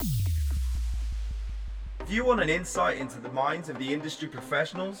you want an insight into the minds of the industry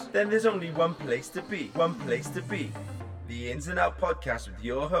professionals, then there's only one place to be. One place to be. The Ins and Out podcast with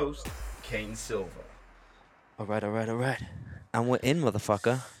your host, Kane Silver. All right. And we're in,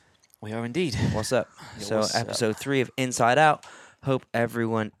 motherfucker. We are indeed. What's up? Yo, So, what's episode 3 of Inside Out. Hope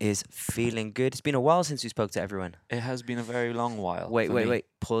everyone is feeling good. It's been a while since we spoke to everyone. It has been a very long while. Wait.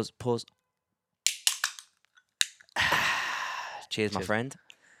 Pause. Cheers, my Cheers. friend.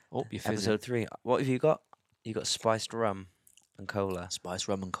 Oh, you're fizzing. Episode 3. What have you got? You got spiced rum and cola. Spice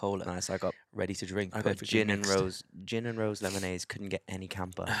rum and cola. Nice. I got Ready to drink. gin and mixed. rose. Gin and rose lemonades. Couldn't get any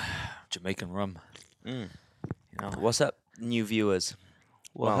camper. Jamaican rum. Mm. You know. What's up, new viewers?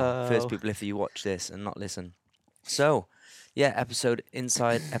 Well, first people if you watch this and not listen. So, yeah, episode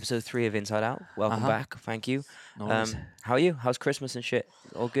 3 of Inside Out. Welcome back. Thank you. No worries. How are you? How's Christmas and shit?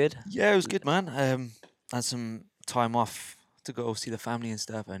 All good? Yeah, it was good, man. Had some time off to go see the family and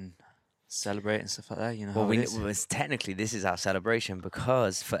stuff and celebrate and stuff like that. You know Well, how it is. technically this is our celebration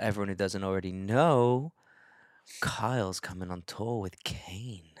because for everyone who doesn't already know, Kyle's coming on tour with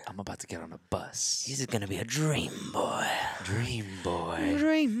Kane. I'm about to get on a bus. He's gonna be a dream boy. Dream boy.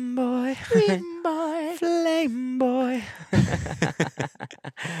 Dream boy. Dream boy. Flame boy.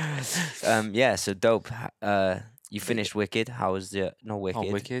 Yeah, so dope. You finished Wicked. How was the not Wicked?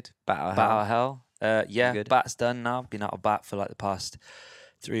 Oh, wicked. Battle Battle Hell. Hell. Yeah, good? Bat's done now. Been out of Bat for like the past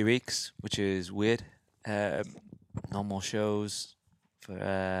 3 weeks, which is weird. No more shows for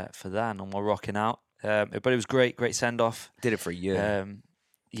that. No more rocking out. But it was great send off. Did it for a year.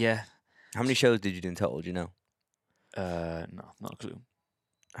 Yeah. How many shows did you do in total? Do you know? No, not a clue.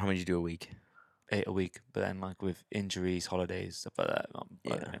 How many did you do a week? 8 a week, but then like with injuries, holidays, stuff like that. I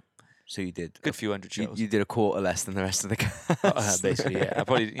don't know. So you did Good few hundred You, shows. you did a quarter less than the rest of the cast. Basically, yeah. I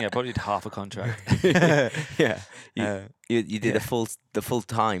probably did half a contract. Yeah. You did Yeah. the full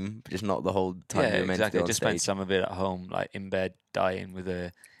time, just not the whole time Yeah, you were meant exactly. to be I on just stage. spent some of it at home, like in bed, dying with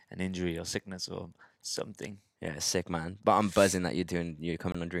an injury or sickness or something. Yeah, sick man. But I'm buzzing that you're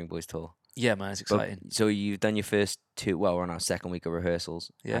coming on Dream Boys tour. Yeah, man, it's But- exciting. so you've done your first 2. Well, we're on our second week of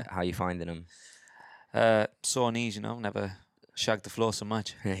rehearsals. Yeah. How you finding them? Sore knees, never shagged the floor so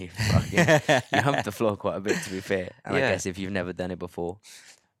much. you humped the floor quite a bit, to be fair. And I Yeah. guess if you've never done it before,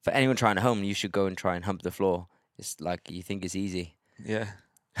 for anyone trying at home, you should go and try and hump the floor. It's like you think it's easy. Yeah,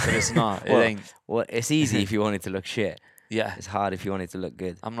 but it's not. Well, it ain't. Well, it's easy if you want it to look shit. Yeah, It's hard if you want it to look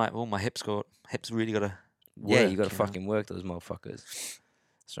good. I'm like, oh, my hips really gotta. Yeah, you work, got to know? fucking work those motherfuckers.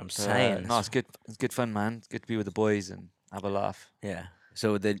 That's what I'm But, saying. no, it's good. It's good fun, man. It's good to be with the boys and have a laugh. Yeah.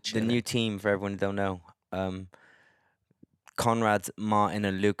 So the Chilling. new team, for everyone who don't know, Conrad, Martin,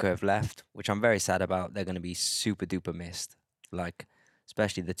 and Luca have left, which I'm very sad about. They're going to be super duper missed. Like,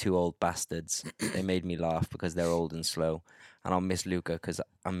 especially the 2 old bastards. They made me laugh because they're old and slow. And I'll miss Luca because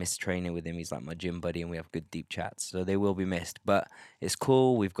I miss training with him. He's like my gym buddy, and we have good deep chats. So they will be missed. But it's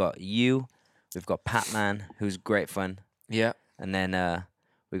cool. We've got you. We've got Patman, who's great fun. Yeah, And then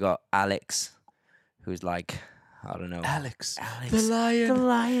we got Alex, who's like, I don't know. Alex, Alex, the lion. The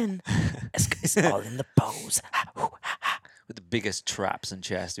lion. it's all in the pose. with the biggest traps and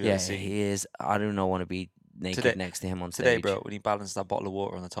chest you've Yeah, ever seen. he is. I do not want to be naked Today- next to him on stage. Today, bro, when he balanced that bottle of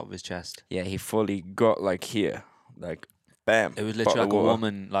water on the top of his chest, Yeah, he fully got like here. Like, bam. it was bottle literally of like a water.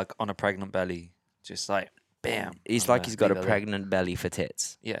 woman like on a pregnant belly, just like bam. He's on like the he's got a leg of it. pregnant belly for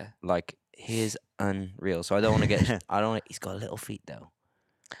tits. Yeah. Like, he's unreal. So I don't want to get. I don't. He's got little feet though.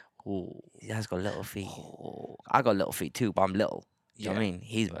 Ooh. He has got little feet. Oh. I got little feet too, but I'm little. You know what I Yeah, mean?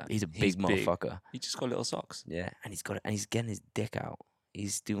 He's but a big he's big. motherfucker. He just got little socks. Yeah, and he's getting his dick out.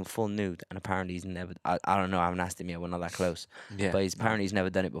 He's doing full nude, and apparently he's never. I don't know. I haven't asked him yet. We're not that close. Yeah. But apparently he's never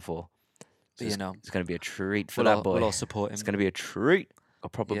done it before. So But, it's gonna be a treat for we'll that all, boy. we'll all support him. It's gonna be a treat.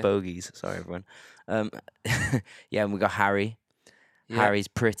 Got proper Yeah. bogeys. Sorry, everyone. Yeah, and we got Harry. Yeah. Harry's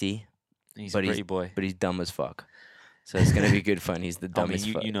pretty, He's but a pretty boy. but he's dumb as fuck. So it's gonna be good fun. He's the I mean, dumbest.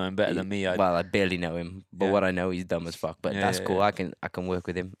 you know him better than me. Well, I barely know him, but Yeah. what I know, he's dumb as fuck. But Yeah, that's yeah, cool. yeah. I can work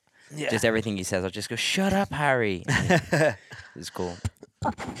with him. yeah. Just everything he says, I'll just go, "Shut up, Harry." It's cool.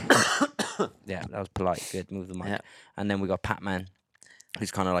 Yeah, that was polite. Good. Move the mic. Yeah. And then we got Patman,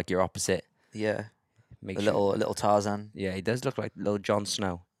 who's kind of like your opposite. Yeah. Make A sure- little Tarzan. Yeah, he does look like little Jon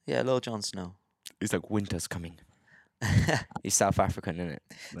Snow. Yeah, little Jon Snow. He's like, winter's coming. He's South African, isn't it?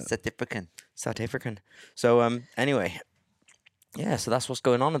 But- Certificate. South African. So anyway, yeah. So that's what's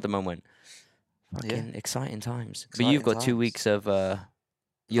going on at the moment. Fucking exciting times. But you've got 2 Exciting weeks of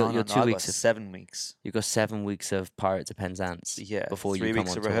you're 2 I've weeks got of 7 weeks. you've got 7 weeks of Pirates of Penzance. Yeah. before 3 you come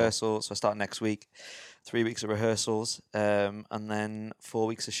weeks on of tour. rehearsals. So I start next week. 3 weeks of rehearsals. And then 4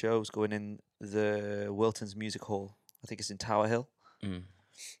 weeks of shows going in the Wilton's Music Hall. I think it's in Tower Hill. Mm.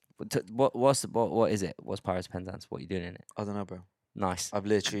 What is it? What's Pirates of Penzance? What are you doing in it? I don't know, bro. Nice. I've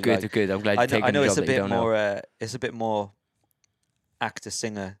literally Good, like, good. I'm glad I you're know, taking I know a it's job a that you bit don't know. more. It's a bit more actor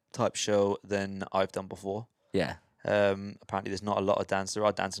singer type show than I've done before. Yeah. Apparently, there's not a lot of dance. There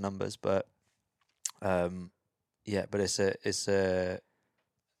are dance numbers, but yeah, but it's a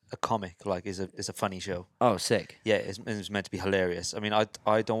comic. Like, it's a funny show. Oh, sick. Yeah, it's meant to be hilarious. I mean,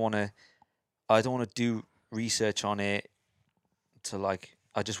 I don't want to do research on it to like.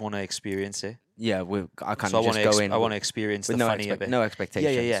 I just want to experience it. Yeah, I kind So of just go in I want to experience the with funny of it. no Yeah,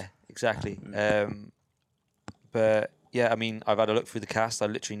 expectations. yeah, exactly. But yeah, I mean, I've had a look through the cast. I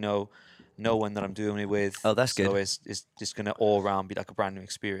literally know no one that I'm doing it with. Oh, that's so good. it's just gonna all round be like a brand new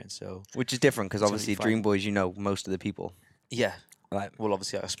experience. So Which is different because It's gonna obviously be Dream fun. Boys, you know most of the people. yeah, Like, well,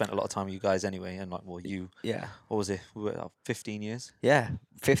 obviously I spent a lot of time with you guys anyway, and like, well, you, yeah. what was it? We were 15 years. Yeah.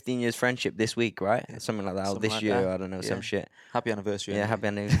 15 years friendship this week, right? Yeah. Something like that. Or Something this like year, that. I don't know, Yeah. some shit. Happy anniversary. Yeah, anyway. happy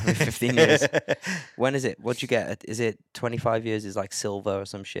anniversary. 15 years. When is it? What'd you get? Is it 25 years is like silver or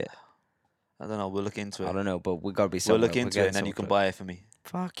some shit? I don't know. We'll look into it. I don't know, but we got to be We'll somewhere. look into it, and then you can buy it for me.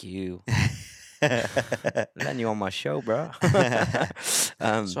 Fuck you. Letting you on my show, bro.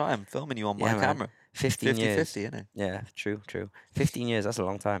 Sorry, I'm filming you on yeah, my man. camera. 15 years. 50-50, isn't it? Yeah, true. 15 years, that's a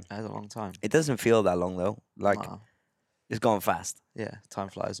long time. That's a long time. It doesn't feel that long, though. Like, Nah. it's gone fast. Yeah, time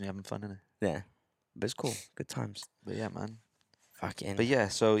flies when you're having fun, innit? Yeah. But it's cool. Good times. But yeah, man. Fucking. But yeah,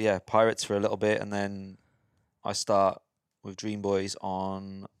 so yeah, Pirates for a little bit, and then I start with Dream Boys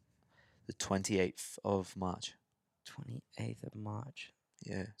on the 28th of March. 28th of March.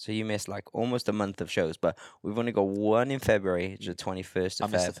 Yeah. So you missed like almost a month of shows, but we've only got one in February, which is the 21st I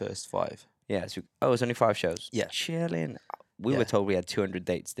of missed Feb. the first 5. Yeah. So, it's only 5 shows. Yeah. Chilling. We Yeah. were told we had 200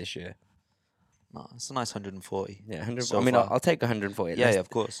 dates this year. No, it's a nice 140. Yeah, 100. So I mean, far. I'll take 140. Yeah, Let's- of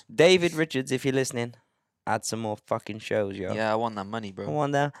course. David Richards, if you're listening, add some more fucking shows, yo. Yeah, I want that money, I bro.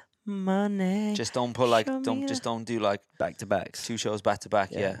 want that money. Just don't put like, Show me don't do like back to backs. 2 shows back to back.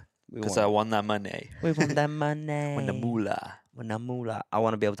 Yeah, We because want, I want that money. we want that money. Want the moolah. Want the moolah. I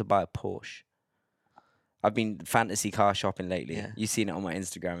want to be able to buy a Porsche. I've been fantasy car shopping lately. Yeah. You've seen it on my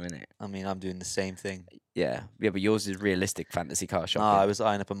Instagram, innit? I mean, I'm doing the same thing. Yeah. Yeah, but yours is realistic fantasy car No, shopping. I was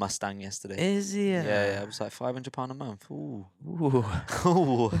eyeing up a Mustang yesterday. Is it? Yeah, it was like £500 a month. Ooh. Ooh.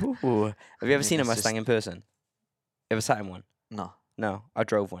 Ooh. Ooh. Have you ever mean, seen a it's Mustang just- in person? Ever sat in one? No. No, I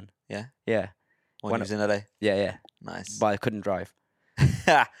drove one. Yeah? Yeah. When When- you was in LA. Yeah, yeah. Nice. But I couldn't drive.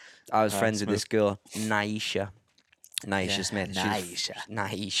 I was friends with this girl, Naisha. Naisha Yeah, Smith. Naisha.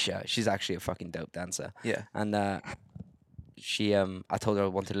 Naisha. She's actually a fucking dope dancer. Yeah. And she I told her I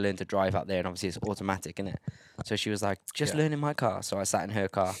wanted to learn to drive out there, and obviously it's automatic, innit? So she was like, just Yeah. learn in my car. So I sat in her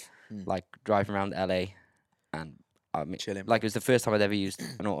car, Mm. like driving around LA, and I mean, Chilling. like it was the first time I'd ever used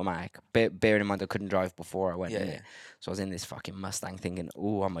an automatic. Bearing in mind I couldn't drive before I went in Yeah, it. So I was in this fucking Mustang thinking,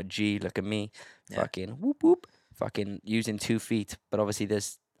 oh, I'm a G, look at me. Yeah. Fucking whoop whoop. Fucking using 2 feet. But obviously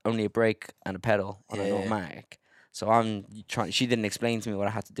there's only a brake and a pedal on an Yeah. automatic. So I'm trying, she didn't explain to me what I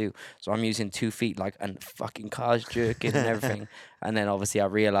had to do. So I'm using 2 feet, like, and fucking cars jerking and everything. And then obviously I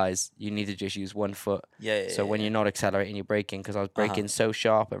realized you need to just use 1 foot. Yeah. So when you're not accelerating, you're braking, because I was braking so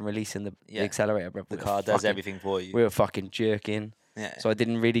sharp and releasing the Yeah. accelerator. But the we were car does fucking- everything for you. We were fucking jerking. Yeah. So I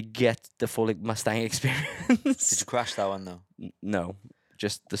didn't really get the full Mustang experience. Did you crash that one though? No,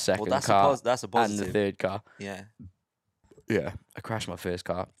 just the second Well, that's car that's a and positive. the third car. Yeah. Yeah, I crashed my first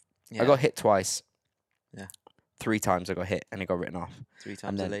car. Yeah. I got hit twice. Yeah. 3 times I got hit and it got written off. 3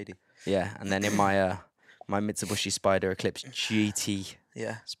 times then- a lady. Yeah, and then in my my Mitsubishi Spider Eclipse GT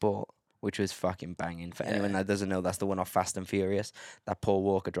Yeah. Sport, which was fucking banging. For Yeah. anyone that doesn't know, that's the one off Fast and Furious that Paul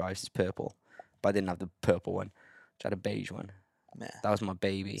Walker drives. Is purple, but I didn't have the purple one. I had a beige one. Yeah. That was my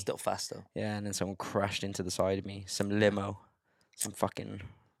baby. Still fast though. Yeah, and then someone crashed into the side of me. Some limo, some fucking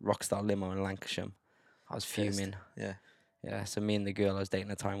rockstar limo in Lancashire. I was Pissed. fuming. Yeah. Yeah, so me and the girl I was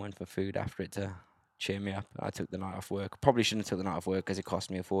dating at the time went for food after it to cheer me up. I took the night off work. Probably shouldn't have took the night off work because it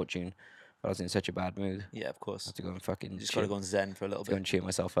cost me a fortune. But I was in such a bad mood. Yeah, of I course. had to go and fucking You just cheer, gotta go and zen for a little go bit. and cheer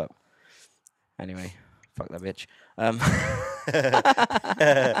myself up. Anyway, fuck that bitch.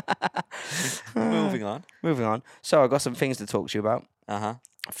 Moving on. Moving on. So I got some things to talk to you about. Uh-huh.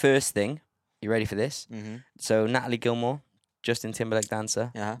 First thing, you ready for this? Mm-hmm. So Natalie Gilmore, Justin Timberlake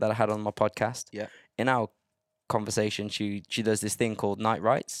dancer, Uh-huh. that I had on my podcast. Yeah. In our conversation, she does this thing called night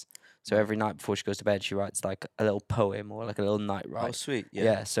writes. So every night before she goes to bed, she writes like a little poem or like a little night Oh, write. sweet. Yeah.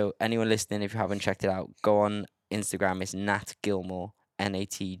 Yeah. So anyone listening, if you haven't checked it out, go on Instagram. It's Nat Gilmore,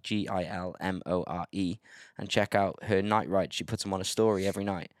 NatGilmore, and check out her night writes. She puts them on a story every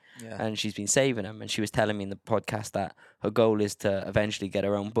night, Yeah. and she's been saving them. And she was telling me in the podcast that her goal is to eventually get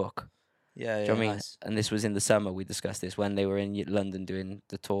her own book. Yeah, Do you yeah, know what I mean? nice. And this was in the summer. We discussed this when they were in London doing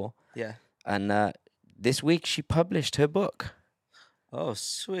the tour. Yeah. And this week she published her book. Oh,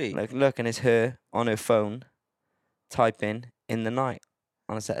 sweet. Look, and it's her on her phone, typing in the night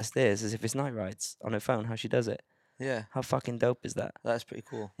on a set of stairs as if it's night rides on her phone. How she does it? Yeah, How fucking dope is that? that's pretty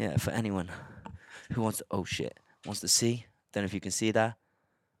cool. Yeah, for anyone who wants to see. Don't know if you can see that.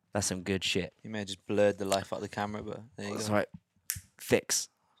 That's some good shit. You may have just blurred the life out of the camera, but there you That's go. right. Fix.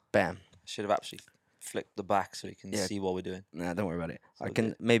 Bam. Should have actually flicked the back so you can Yeah. see what we're doing. Nah, don't worry about it. So I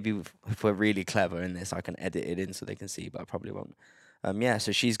can maybe if we're really clever in this, I can edit it in so they can see, but I probably won't. Yeah,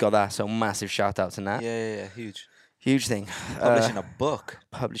 so she's got that. So massive shout out to Nat. Yeah, huge. Huge thing. Publishing a book.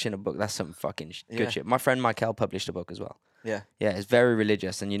 Publishing a book. That's some fucking Yeah. good shit. My friend Michael published a book as well. Yeah. Yeah, it's very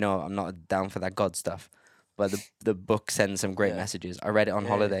religious, and I'm not down for that God stuff. But the book sends some great Yeah. messages. I read it on Yeah,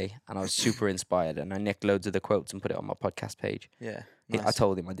 holiday, and I was super inspired. And I nicked loads of the quotes and put it on my podcast page. Yeah. I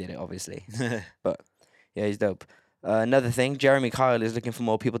told him I did it, obviously. Nice. Yeah, he's dope. Another thing, Jeremy Kyle is looking for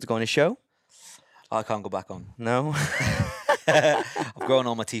more people to go on his show. I can't go back on. No. I've grown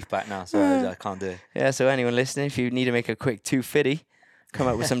all my teeth back now, so I can't do it. Yeah, so anyone listening, if you need to make a quick 250, come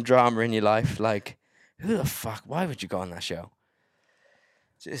up with some drama in your life, like, who the fuck? Why would you go on that show?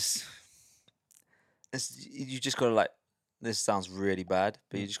 You just gotta like. This sounds really bad,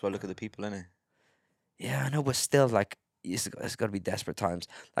 but you just gotta look at the people in it. Yeah, I know, but still, like, it's got to be desperate times.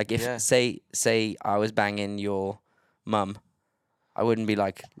 Like, if Yeah. say I was banging your mum, I wouldn't be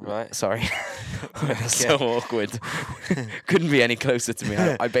like, Right. sorry. That's so awkward. Couldn't be any closer to me.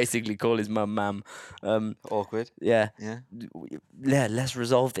 I basically call his mum, ma'am. Awkward. Yeah. Yeah. Yeah, let's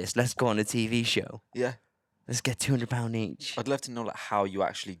resolve this. Let's go on a TV show. Yeah. Let's get £200 each. I'd love to know like how you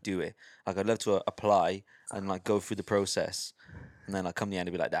actually do it. Like I'd love to apply and like go through the process, and then like come the end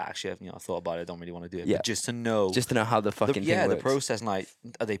and be like, "That actually, I thought about it. I don't really want to do it." Yeah. But just to know, Just to know how the fucking thing the works. process. Like,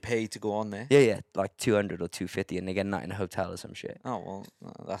 are they paid to go on there? Yeah, like 200 or 250, and they get a night in a hotel or some shit. Oh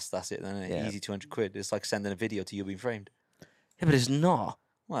well, that's it then. Isn't it? Yeah. Easy 200 quid. It's like sending a video to you being framed. Yeah, but it's not.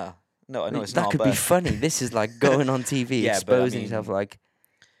 Well, no, I know it's that not. could but, be funny. This is like going on TV, Yeah, but I exposing yourself. mean, Like,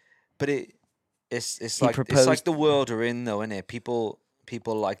 But it's He like proposed- the world we're in though, isn't it? People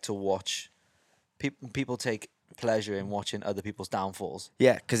like to watch. People take pleasure in watching other people's downfalls.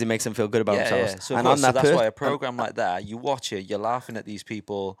 yeah, because it makes them feel good about themselves. Yeah. So, and of course, on that that's why a and- program like that, you watch it, you're laughing at these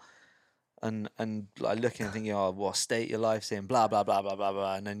people, and like looking and thinking, oh, what state your life's in, blah blah blah blah blah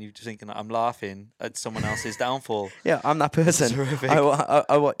blah, and then you're just thinking, I'm laughing at someone else's downfall. Yeah, I'm that person. Terrific.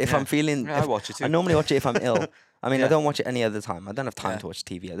 If Yeah. I'm feeling, Yeah, I if- watch it too. I normally watch it if I'm ill. I mean, I Yeah. don't watch it any other time. I don't have time Yeah. to watch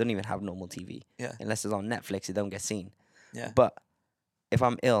TV. I don't even have normal TV. Yeah. Unless it's on Netflix, it don't get seen. Yeah. But if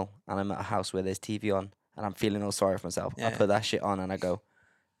I'm ill and I'm at a house where there's TV on and I'm feeling all sorry for myself, I Yeah. put that shit on and I go,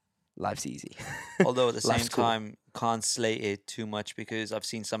 life's easy. Although at the Life's same cool. time, can't slate it too much because I've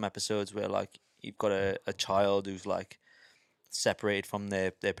seen some episodes where like you've got a child who's like separated from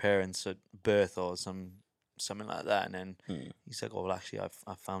their parents at birth or something like that, and then he's like, "Oh, well, actually,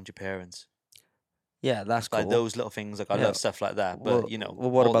 I've found your parents." Yeah, that's cool. Like those little things. Like I Yeah. love stuff like that, but Well, well,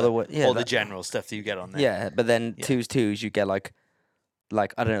 what all about the, the wo- yeah, all the that- general stuff that you get on there? Yeah, but then Yeah. twos, you get like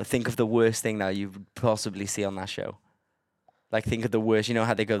I don't know. Think of the worst thing that you would possibly see on that show. Like think of the worst. You know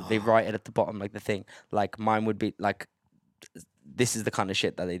how they write it at the bottom, like the thing. Like mine would be like, this is the kind of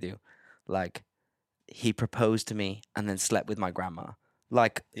shit that they do. Like he proposed to me and then slept with my grandma.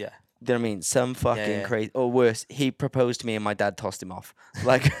 Like, yeah. do you know what I mean? Some fucking yeah. crazy. Or worse, he proposed to me and my dad tossed him off.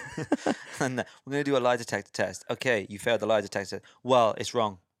 Like, And we're gonna do a lie detector test. Okay, you failed the lie detector. Well, it's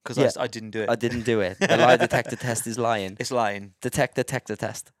wrong because Yeah. I didn't do it. I didn't do it. The lie detector test is lying. It's lying. Detector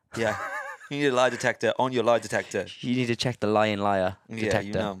test. Yeah. You need a lie detector on your lie detector. You need to check the lying liar detector. Yeah,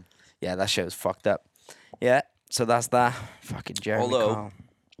 you know. Yeah, that show's fucked up. Yeah, so that's that. Fucking Jeremy Although- Kyle.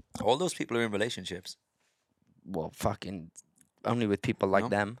 All those people are in relationships. Well, fucking only with people like No.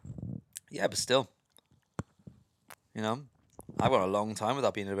 them. Yeah, but still. You know, I've gone a long time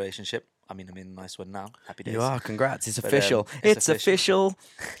without being in a relationship. I mean, I'm in a nice one now. Happy days. You are, congrats. It's But, official. it's It's official.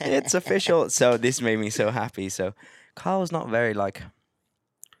 It's official. So this made me so happy. So Kyle's not very like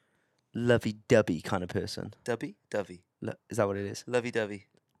lovey-dovey kind of person. Dovey? Dovey. Is that what it is? Lovey dovey.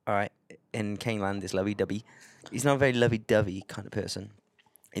 All right. In Caneland, it's lovey-dovey. He's not a very lovey-dovey kind of person.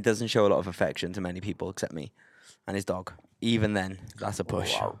 He doesn't show a lot of affection to many people except me and his dog. Even then, that's a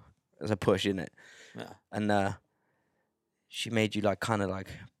push. Wow. That's a push, isn't it? Yeah. And she made you like kind of like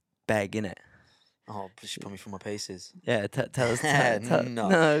beg, innit? Oh, but she put me through my paces. Yeah, tell us. No.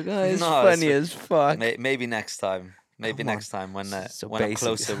 No, guys, it's No, funny it's- as fuck. Maybe next time. Maybe Come on. next time when So when I'm basic.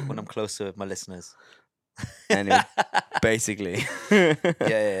 closer when I'm closer with my listeners. Anyway, basically.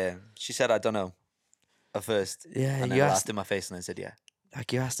 Yeah. She said I don't know. At first. Yeah, And then you laughed asked. in my face and I said yeah.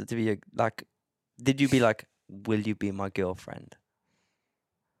 Like, you asked her to be like, did you be like, will you be my girlfriend?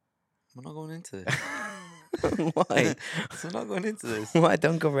 I'm not going into this. Why? I'm not going into this. Why?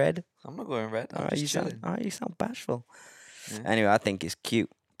 Don't go red. I'm not going red. I'm Alright, just chilling. you sound bashful. Yeah. Anyway, I think it's cute.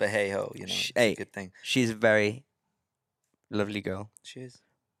 But hey ho, you know, it's Hey. a good thing. She's a very lovely girl, She is.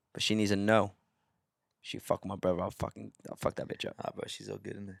 but she needs to know. She fuck my brother. I'll fuck that bitch up. Ah, bro, she's all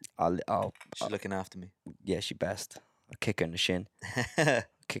good in there. I'll She's looking after me. yeah, she best. I'll kick her in the shin.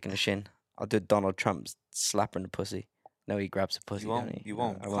 Kick in the shin. I'll do Donald Trump's slap her in the pussy. No, he grabs the pussy. You won't. Don't he? You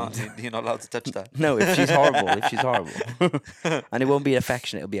won't. I won't. You're not allowed to touch that. No, if she's horrible. And it won't be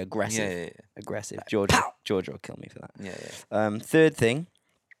affectionate. It'll be aggressive. Yeah. Aggressive. Georgia will kill me for that. Yeah. Third thing.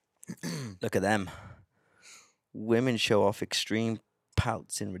 Look at them. Women show off extreme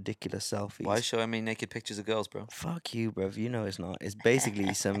pouts in ridiculous selfies. Why showing me naked pictures of girls, bro? Fuck you, bruv. You know it's not. It's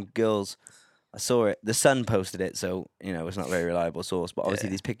basically some girls. I saw it. The Sun posted it, so it's not a very reliable source. But obviously,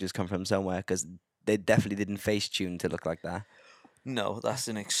 Yeah. these pictures come from somewhere because they definitely didn't face tune to look like that. No, that's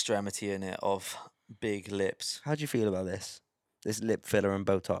an extremity in it of big lips. How do you feel about this? This lip filler and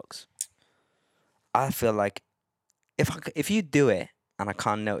Botox. I feel like if you do it and I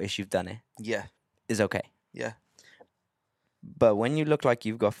can't notice you've done it, Yeah. it's okay. Yeah. But when you look like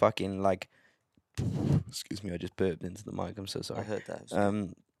you've got fucking like, excuse me, I just burped into the mic. I'm so I sorry. heard that.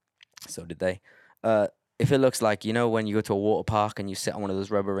 So did they. If it looks like, when you go to a water park and you sit on one of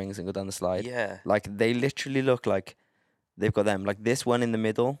those rubber rings and go down the slide, Yeah. like they literally look like they've got them. Like this one in the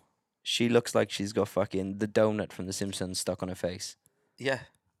middle, she looks like she's got fucking the donut from The Simpsons stuck on her face. Yeah.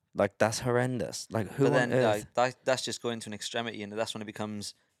 Like that's horrendous. Like who But on then earth? that's just going to an extremity, and that's when it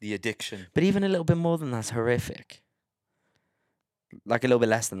becomes the addiction. But even a little bit more than that's horrific. Like a little bit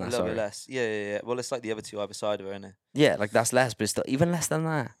less than A that. little Sorry. bit less. Yeah. Well, it's like the other two either side of her, isn't it? Yeah, like that's less, but it's still even less than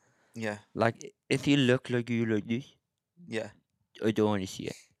that. Yeah. Like if you look like you like this, Yeah. I don't want to see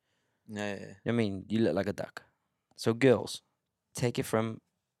it. Yeah. I mean, you look like a duck. So girls, take it from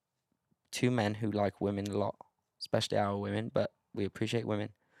two men who like women a lot, especially our women, but we appreciate women.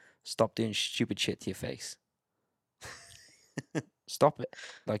 Stop doing stupid shit to your face. Stop it.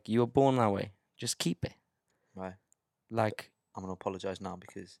 Like you were born that way. Just keep it. Right. Like I'm gonna apologize now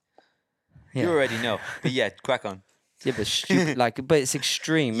because yeah. you already know. But yeah, crack on. Yeah, but stupid. But it's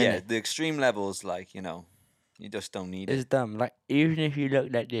extreme. Yeah, Innit? the extreme levels, like you just don't need It's it. dumb. Like even if you look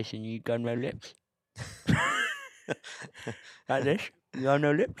like this and you got no lips, like this, you got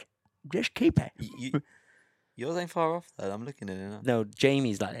no lips. Just keep it. Yours ain't far off. That I'm looking at it now. No,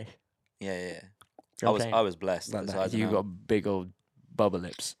 Jamie's like this. Yeah. You know what I'm saying? I was blessed. Like so that. I don't You know. got big old bubble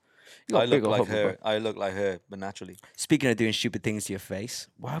lips. You I got big look old like bubble her. butt. I look like her, but naturally. Speaking of doing stupid things to your face,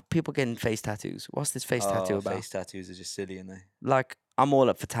 why are people getting face tattoos? What's this face tattoo about? Face tattoos are just silly, and they. Like, I'm all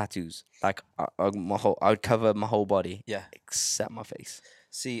up for tattoos. Like, I would cover my whole body Yeah. except my face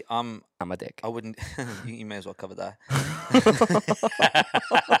See, and my dick. I wouldn't. You may as well cover that.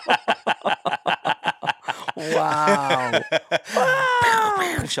 Wow.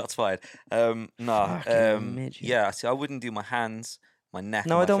 Shots fired. No. Fucking midget. Yeah. See, I wouldn't do my hands, my neck.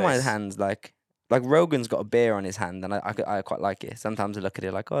 No, and I my don't mind face. hands. Like Rogan's got a bear on his hand, and I quite like it. Sometimes I look at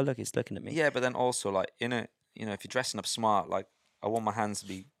it like, oh look, it's looking at me. Yeah, but then also like if you're dressing up smart, like I want my hands to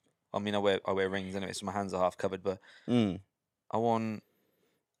be. I mean, I wear rings anyway, so my hands are half covered. But Mm. I want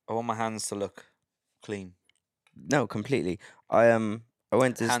my hands to look clean. No, completely. I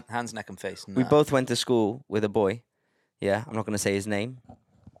went to Hands, neck, and face. we nah. both went to school with a boy. Yeah, I'm not gonna say his name,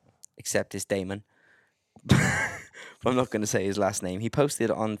 except it's Damon. But I'm not gonna say his last name. He posted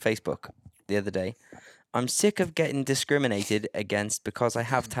on Facebook the other day. I'm sick of getting discriminated against because I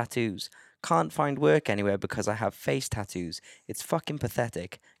have tattoos. Can't find work anywhere because I have face tattoos. It's fucking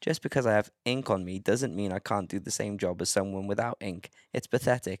pathetic. Just because I have ink on me doesn't mean I can't do the same job as someone without ink. It's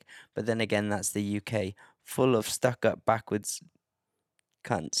pathetic. But then again, that's the UK, full of stuck up backwards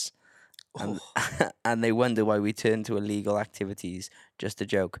cunts. And, and they wonder why we turn to illegal activities. Just a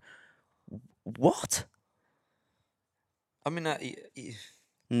joke. What? I mean,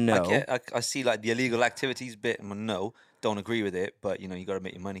 No. I see like the illegal activities bit. No, don't agree with it. But you got to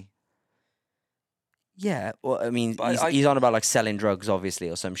make your money. Yeah, well, I mean, But he's on about like selling drugs, obviously,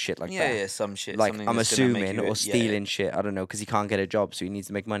 or some shit like that. Yeah, some shit. Like something I'm that's gonna make assuming, you- or yeah. stealing shit. I don't know, because he can't get a job, so he needs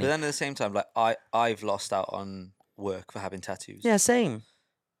to make money. But then at the same time, like I've lost out on work for having tattoos. Yeah, same.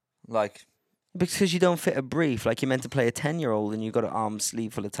 Like, Because you don't fit a brief. Like you're meant to play a 10-year-old, and you got an arm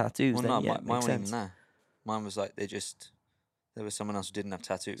sleeve full of tattoos. well, then, no, yeah, mine makes wasn't even sense. that. Mine was like there was someone else who didn't have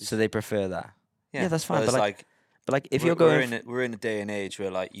tattoos. So they prefer that. Yeah, that's fine. But But it's like, if we're- you're going, we're in a day and age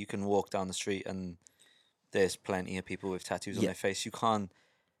where like you can walk down the street and there's plenty of people with tattoos on Yeah. their face. You can't.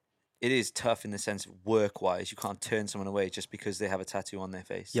 it is tough in the sense of work-wise. You can't turn someone away just because they have a tattoo on their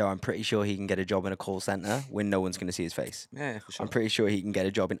face. Yo, I'm pretty sure he can get a job in a call center when no one's going to see his face. Yeah, for sure. I'm pretty sure he can get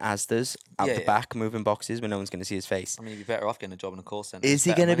a job in Asda's out Yeah, the yeah. back moving boxes when no one's going to see his face. I mean, you'd be better off getting a job in a call center. Is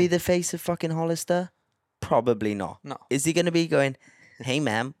he going to be the face of fucking Hollister? Probably not. No. Is he going to be going, hey,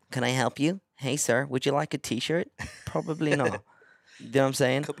 ma'am, can I help you? Hey, sir, would you like a t-shirt? Probably not. You know what I'm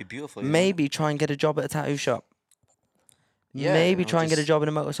saying? Could be beautiful. you know? Maybe try and get a job at a tattoo shop. Yeah, Maybe or try and get a just- job in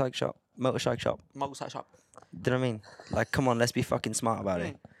a motorcycle shop. Motorcycle shop. Motorcycle shop. Do you know what I mean? Like, come on, let's be fucking smart about Hmm.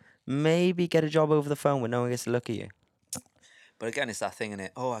 it. Maybe get a job over the phone when no one gets to look at you. But again, it's that thing in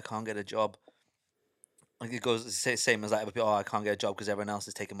it. Oh, I can't get a job. Like it goes the same as that. Oh, I can't get a job because everyone else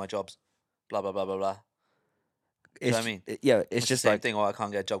is taking my jobs. Blah blah blah blah blah. Do you know what I mean? Yeah, it's It's just the same like, thing. Oh, I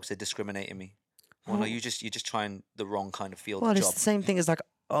can't get a job because they're discriminating me. Well, no, you're just trying the wrong kind of field well, of it's job. the same thing as like,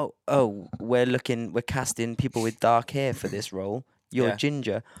 we're casting people with dark hair for this role. You're Yeah.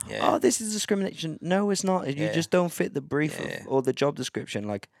 ginger. Yeah. Oh, this is discrimination. No, it's not. You Yeah. just don't fit the brief Yeah. or the job description.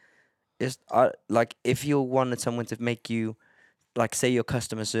 Like, it's like if you wanted someone to make you, like, say your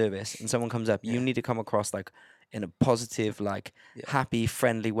customer service, and someone comes up, you Yeah. need to come across like in a positive, like Yeah. happy,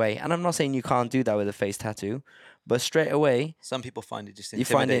 friendly way. And I'm not saying you can't do that with a face tattoo, but straight away Some people find it just you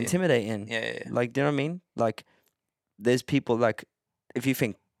find it intimidating. intimidating. Yeah, yeah, yeah. Like, do you know what I mean? Like, there's people like, if you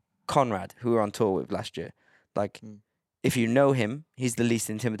think Conrad, who we were on tour with last year, like, Mm. if you know him, he's the least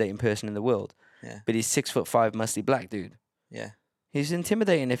intimidating person in the world. Yeah. But he's 6'5", musty black dude. Yeah. He's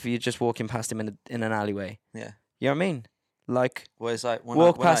intimidating if you're just walking past him in an alleyway. Yeah. You know what I mean? Like, Whereas like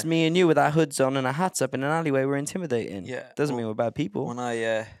walk past me and you with our hoods on and our hats up in an alleyway, we're intimidating. Yeah, Doesn't well, mean we're bad people. when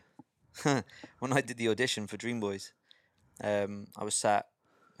I when I did the audition for Dream Boys, I sat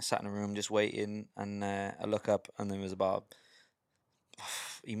in a room just waiting, and I look up, and there was about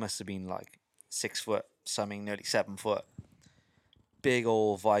he must have been like 6 foot something, nearly 7 foot, big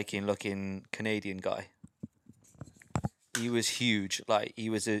old Viking looking Canadian guy. He was huge, like he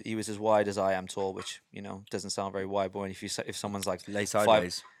was as wide as I am tall, which doesn't sound very wide, but if someone's like Lay five-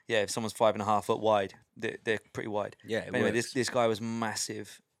 sideways. yeah, if someone's 5.5 foot wide, they're pretty wide. Yeah, it But anyway, works. this guy was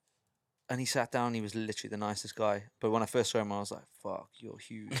massive, and he sat down. He was literally the nicest guy. But when I first saw him, I was like, "Fuck, you're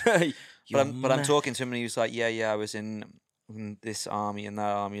huge." You're but I'm mad. talking to him, and he was like, "Yeah, I was in this army and that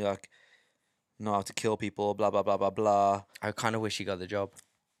army, like know how to kill people, blah blah blah blah blah." I kind of wish he got the job.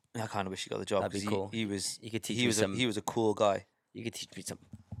 I kind of wish he got the job That'd be 'cause cool. he was You could teach he me was some. he was a cool guy. You could teach me some.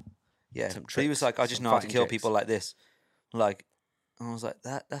 Yeah, Some but he was tricks, like, "I just some know how to fighting kill tricks. people like this," like. And I was like,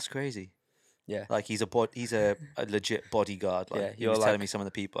 "That's crazy." Yeah. Like he's a legit bodyguard. Like Yeah, he you're was telling like- me some of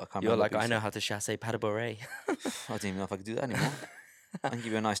the people. I can't You're remember. like, who he I said. know how to chasse pas de bourrée. I don't even know if I could do that anymore. I can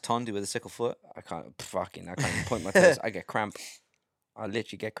give you a nice tondu with a sickle foot. I can't even point my toes. I get cramp. I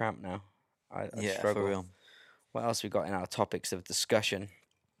literally get cramp now. I Yeah, struggle. for real. What else we got in our topics of discussion?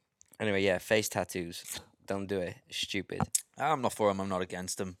 Anyway, yeah, face tattoos. Don't do it. It's stupid. I'm not for them. I'm not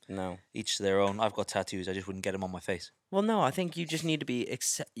against them. No. Each to their own. I've got tattoos. I just wouldn't get them on my face. Well, no. I think you just need to be.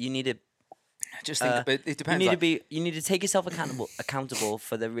 You need to. I just think, but it You depends. need to like- be. You need to take yourself accountable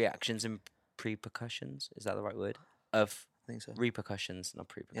for the reactions and repercussions. Is that the right word? Of I think so. repercussions,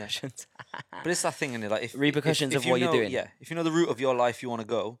 not repercussions. But it's that thing in it. Like if Repercussions if of what you you're know- doing. Yeah, if you know the route of your life you want to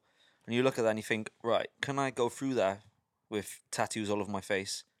go, and you look at that and you think, right, can I go through that with tattoos all over my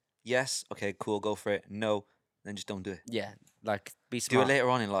face? Yes. Okay. Cool. Go for it. No. Then just don't do it. Yeah, like be Do smart. it later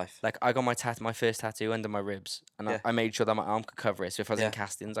on in life. Like I got my first tattoo under my ribs, and Yeah. I made sure that my arm could cover it. So if I was Yeah. in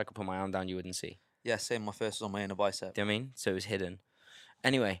castings, I could put my arm down, you wouldn't see. Yeah. Same. My first was on my inner bicep. Do you know what I mean? So it was hidden.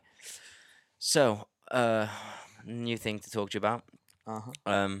 Anyway, so new thing to talk to you about.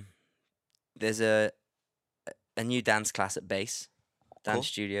 Uh-huh. There's a new dance class at Base Dance Cool.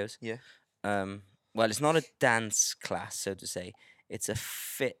 Studios. Yeah. Well, it's not a dance class, so to say. It's a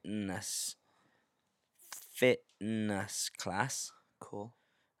fitness class. Cool.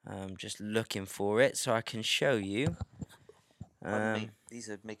 Just looking for it so I can show you. Pardon me. These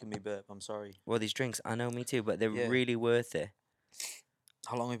are making me burp. I'm sorry. Well, these drinks, I know, me too, but they're Yeah. really worth it.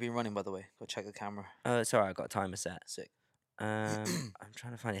 How long have you been running, by the way? Go check the camera. Sorry, I got a timer set. Sick. I'm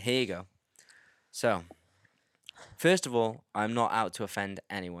trying to find it. Here you go. So, first of all, I'm not out to offend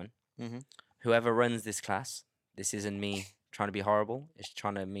anyone. Mm-hmm. Whoever runs this class, this isn't me trying to be horrible. It's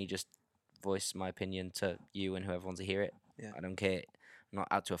trying to me just voice my opinion to you and whoever wants to hear it. Yeah. I don't care. I'm not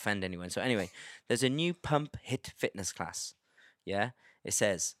out to offend anyone. So anyway, there's a new Pump Hit Fitness class. Yeah? It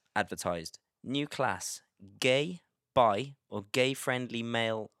says, advertised, new class, gay, bi, or gay-friendly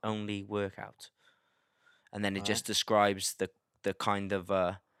male-only workout. And then it just describes the kind of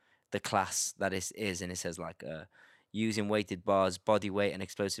the class that is, and it says like using weighted bars, body weight, and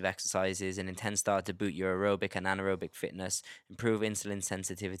explosive exercises, an intense start to boot your aerobic and anaerobic fitness, improve insulin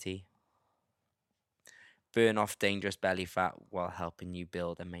sensitivity, burn off dangerous belly fat while helping you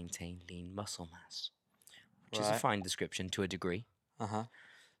build and maintain lean muscle mass, which is a Right. fine description to a degree. Uh-huh.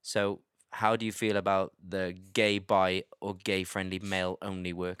 So, how do you feel about the gay, bi, or gay-friendly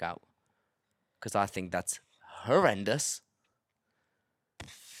male-only workout? Because I think that's horrendous.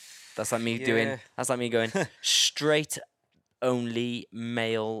 That's like me doing. Yeah. That's like me going straight only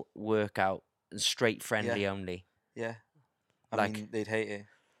male workout, straight friendly only. Yeah. I Like- mean, they'd hate it.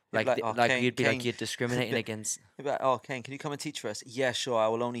 Like, They'd be like Kane, you'd be like Kane." you're discriminating against They'd be like, "Oh, Kane, can you come and teach for us?" Yeah, sure. I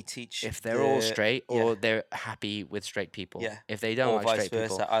will only teach if they're all the- straight yeah. or they're happy with straight people. Yeah. If they don't or like vice straight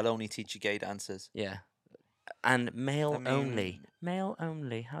versa. people, I'll only teach you gay dancers. yeah. And male only, mean- male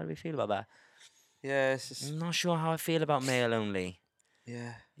only. How do we feel about that? Yeah, it's just, I'm not sure how I feel about male only.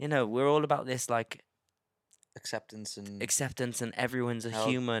 yeah, You know, we're all about this like acceptance and acceptance and everyone's a How-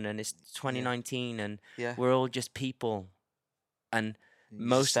 human and it's 2019 and yeah. we're all just people. And you're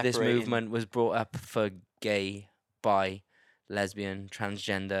most of this separating- movement was brought up for gay, bi, lesbian,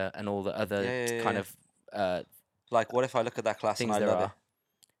 transgender, and all the other Yeah, kind yeah. of Like, what if I look at that class things and I there love are. it?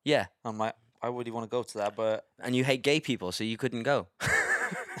 Yeah, I'm like, I really want to go to that, but and you hate gay people, so you couldn't go.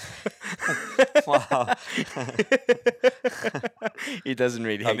 Wow. He doesn't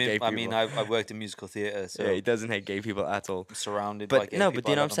really hate gay people. I mean, I worked in musical theatre, so yeah, he doesn't hate gay people at all. I'm surrounded by But gay no, people. but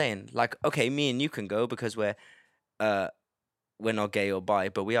you know I what I'm love 'em. saying? Like, okay, me and you can go because we're not gay or bi,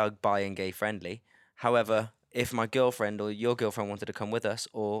 but we are bi and gay friendly. However, if my girlfriend or your girlfriend wanted to come with us,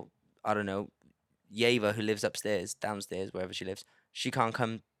 or I don't know, Yeva who lives upstairs, downstairs, wherever she lives, she can't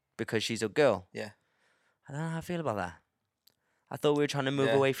come because she's a girl. Yeah. I don't know how I feel about that. I thought we were trying to move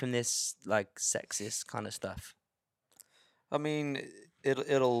Yeah. away from this like sexist kind of stuff. I mean,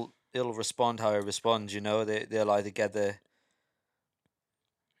 it'll respond how it responds. You know, they'll either get the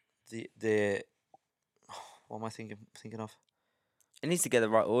what am I thinking of? It needs to get the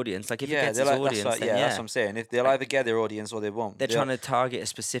right audience. Like if it yeah, gets they're its like, audience, that's then yeah, yeah, that's what I'm saying. If they'll Like, either get their audience or they won't. they're trying to target a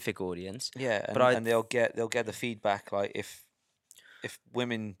specific audience. Yeah, and, but I- and they'll get the feedback. Like if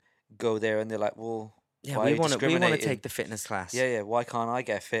women go there and they're like, well, Yeah, why are we you want to discriminating? take the fitness class. Yeah. Why can't I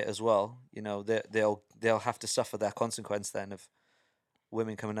get fit as well? You know, they'll have to suffer that consequence then of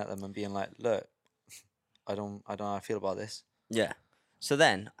women coming at them and being like, look, I don't know how I feel about this. Yeah. So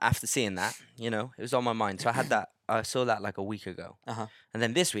then, after seeing that, you know, it was on my mind. So I saw that like a week ago. Uh-huh. And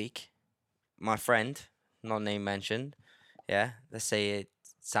then this week, my friend, not name mentioned, yeah, let's say it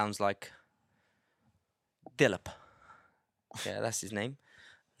sounds like Dilip. Yeah, that's his name.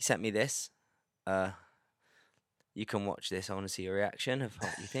 He sent me this. You can watch this. I want to see your reaction of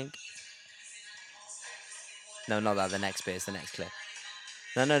what you think. No, not that. The next bit is the next clip.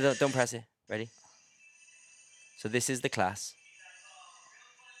 No, don't press it. Ready? So this is the class.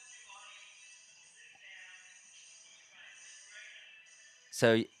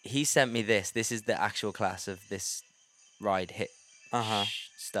 So he sent me this. This is the actual class of this ride hit Uh-huh.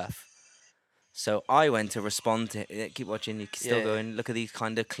 stuff. So I went to respond to it. Keep watching. You can still Yeah. go in. Look at these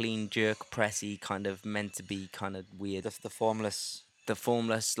kind of clean, jerk, pressy, kind of meant to be kind of weird. The formless. The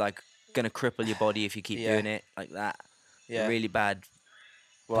formless, like gonna cripple your body if you keep Yeah. doing it like that. Yeah. Really bad.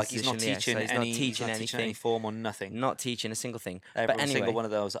 Well, like he's not position, yeah, teaching so he's not any. teaching he's not teaching any anything. form or nothing. Not teaching a single thing. Every but anyway, single one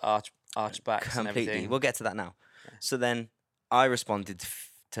of those arch backs and completely. everything. We'll get to that now. So then I responded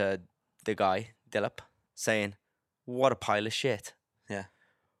to the guy, Dilip, saying, "What a pile of shit." Yeah.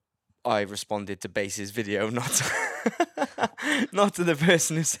 I responded to Base's video, not not to the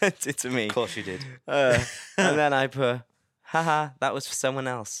person who sent it to me. Of course you did. And then I put, haha, that was for someone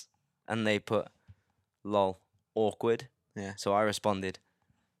else. And they put, lol, awkward. Yeah. So I responded,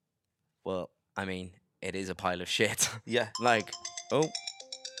 well, I mean, it is a pile of shit. Yeah. Like, oh,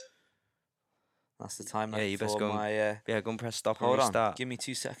 That's the time. Yeah, you best for go and my. yeah, go and press stop Hold and on. restart. Give me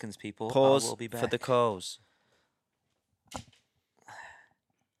 2 seconds, people. I Pause will be back. for the calls.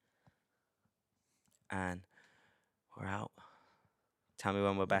 And we're out. Tell me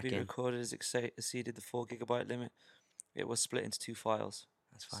when we're back Movie in. recorded has exceeded the 4 GB limit. It was split into 2 files.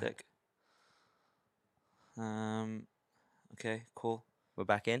 That's fine. Sick. Okay, cool. We're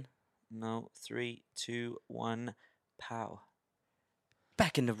back in. No, 3, 2, 1, pow.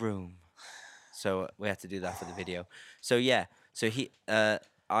 Back in the room. So we had to do that for the video. So yeah. So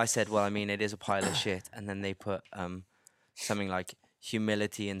I said, well, I mean, it is a pile of shit. And then they put something like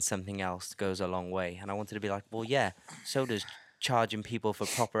humility and something else goes a long way. And I wanted to be like, well, yeah, so does charging people for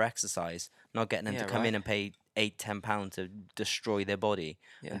proper exercise, not getting them Yeah, to come right. in and pay £8-10 to destroy their body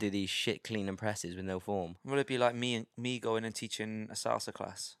Yeah. and do these shit clean and presses with no form. Will it be like me going and teaching a salsa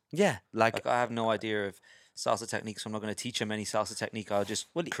class? Yeah, like Like I have no idea of salsa technique, so I'm not going to teach him any salsa technique. I'll just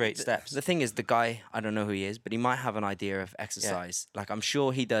Well, create steps. The thing is, the guy, I don't know who he is, but he might have an idea of exercise. Like, I'm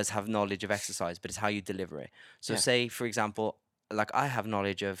sure he does have knowledge of exercise, but it's how you deliver it. So, Yeah. say, for example, like I have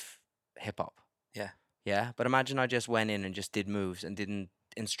knowledge of hip hop. Yeah. Yeah. But imagine I just went in and just did moves and didn't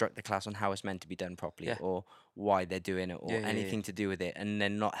instruct the class on how it's meant to be done properly Yeah. or why they're doing it or Yeah, yeah, anything to do with it, and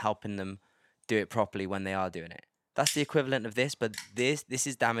then not helping them do it properly when they are doing it. That's the equivalent of this, but this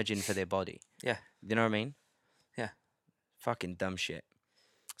is damaging for their body. Yeah. You know what I mean? Yeah. Fucking dumb shit.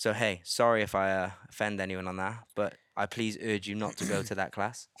 So hey, sorry if I offend anyone on that, but I please urge you not to go to that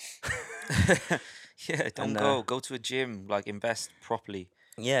class. Yeah, don't And, go to a gym, like invest properly.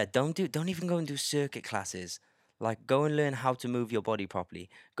 Yeah, don't even go and do circuit classes. Like, go and learn how to move your body properly.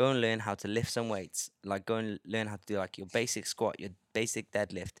 Go and learn how to lift some weights. Like, go and learn how to do like your basic squat, your basic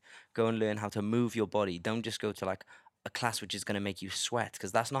deadlift. Go and learn how to move your body. Don't just go to like a class which is going to make you sweat,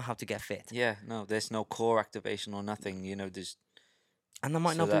 because that's not how to get fit. Yeah, no, there's no core activation or nothing, you know, there's And that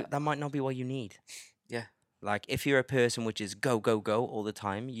might So not be that might not be what you need. yeah. Like, if you're a person which is go go go all the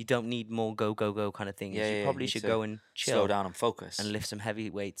time, you don't need more go go go kind of things. Yeah, You yeah, probably need should to go and chill slow down and focus. and lift some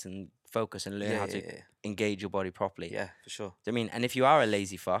heavy weights and focus and learn yeah, how yeah, to yeah, engage your body properly. yeah, for sure. I mean, and if you are a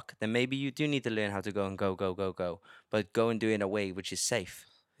lazy fuck, then maybe you do need to learn how to go and go, go, go, go. But go and do it in a way which is safe.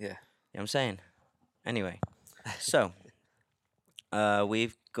 Yeah. You know what I'm saying? Anyway, so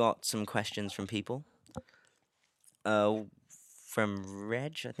we've got some questions from people. From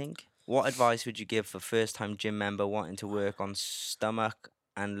Reg, I think. What advice would you give for first-time gym member wanting to work on stomach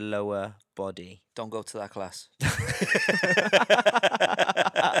and lower body? Don't go to that class.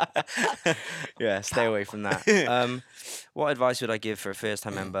 Yeah, stay away from that. What advice would I give for a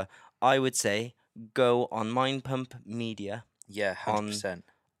first-time member? I would say go on Mind Pump Media Yeah, 100%.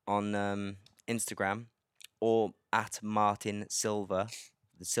 on Instagram or at Martin Silva.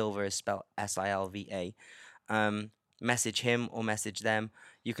 The Silva is spelled Silva. Message him or message them.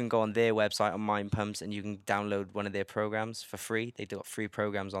 You can go on their website on Mind Pumps and you can download one of their programs for free. They do got free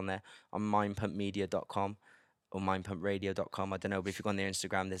programs on there on mindpumpmedia.com or mindpumpradio.com. I don't know, but if you go on their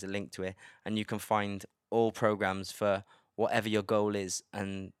Instagram, there's a link to it, and you can find all programs for whatever your goal is,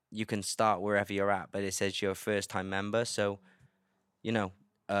 and you can start wherever you're at. But it says you're a first-time member, so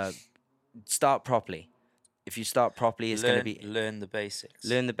start properly. If you start properly, it's going to be learn the basics.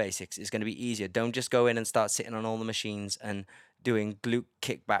 learn the basics. It's going to be easier. Don't just go in and start sitting on all the machines and doing glute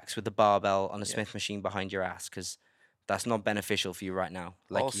kickbacks with the barbell on a Smith machine behind your ass, because that's not beneficial for you right now.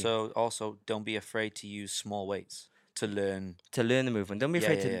 Like, also, don't be afraid to use small weights to learn. to learn the movement. Don't be Yeah,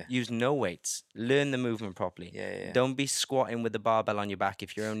 afraid yeah, to yeah. use no weights. Learn the movement properly. Yeah, yeah, yeah. Don't be squatting with the barbell on your back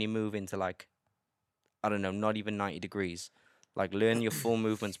if you're only moving to like, I don't know, not even 90 degrees. Like, learn your full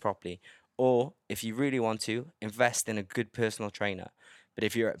movements properly. Or if you really want to, invest in a good personal trainer. But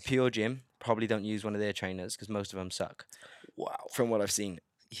if you're at Pure Gym, probably don't use one of their trainers, because most of them suck, Wow. from what I've seen.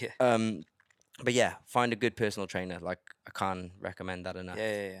 Yeah. But yeah, find a good personal trainer. Like, I can't recommend that enough.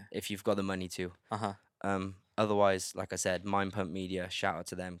 Yeah. If you've got the money to. Uh-huh. Otherwise, like I said, Mind Pump Media, shout out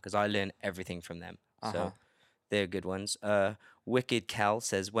to them, because I learn everything from them. Uh-huh. So they're good ones. Wicked Cal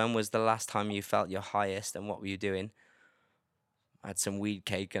says, when was the last time you felt your highest and what were you doing? I had some weed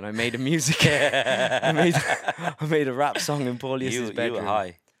cake and I made a music. I made a rap song in Paulius's bedroom. You were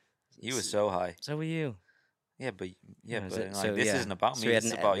high. You were so high. So were you. Yeah, but is it? like, this isn't about So me. This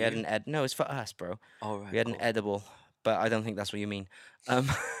is about we you. had an no, it's for us, bro. Oh, right. We had an edible, but I don't think that's what you mean.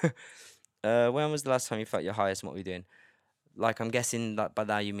 When was the last time you felt your highest and what were you doing? Like, I'm guessing that by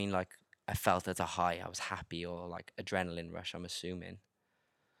that you mean like I felt at a high, I was happy, or like adrenaline rush, I'm assuming.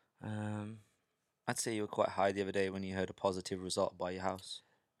 I'd say you were quite high the other day when you heard a positive result by your house.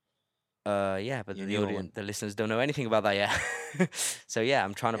 Yeah, but You the knew audience, the listeners don't know anything about that yet. So yeah,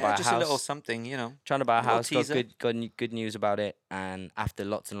 I'm trying to buy a just house. a little something, you know. Trying to buy a little house. Got teaser. good news about it, and after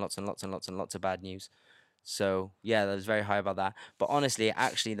lots and lots and lots and lots and lots of bad news. So yeah, I was very high about that. But honestly,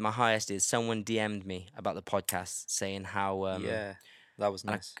 actually, my highest is someone DM'd me about the podcast saying how Yeah, that was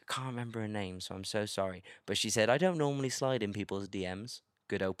and nice. I can't remember her name, so I'm so sorry. But she said, I don't normally slide in people's DMs.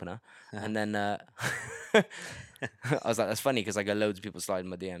 Good opener. And then I was like, that's funny, because I got loads of people sliding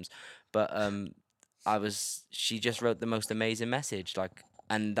my DMs. But she just wrote the most amazing message, like,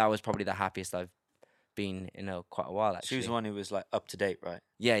 and that was probably the happiest I've been in quite a while, actually. She was the one who was like up to date, right?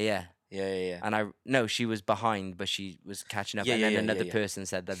 Yeah. Yeah. And no, she was behind, but she was catching up. Yeah, and then yeah, another yeah. person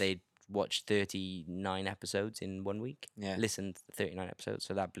said that they'd watched 39 episodes in 1 week. Yeah. Listened to 39 episodes,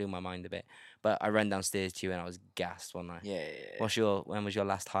 so that blew my mind a bit. But I ran downstairs to you and I was gassed, wasn't I? Yeah. When was your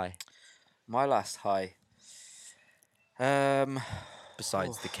last high? My last high.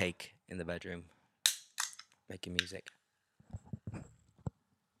 Besides the cake in the bedroom, making music.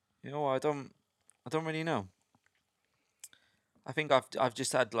 You know, I don't I don't really know. I think I've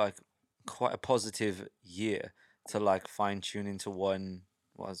just had like quite a positive year to like fine tune into one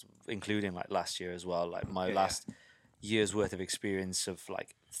was including like last year as well. Like my Yeah. last year's worth of experience of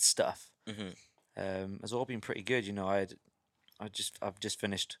like stuff Mm-hmm. has all been pretty good. You know, I've just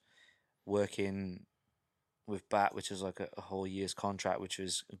finished working with Bat, which was like a whole year's contract, which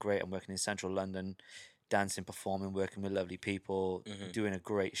was great. I'm working in central London, dancing, performing, working with lovely people, Mhm. doing a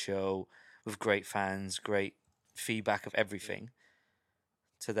great show with great fans, great feedback of everything.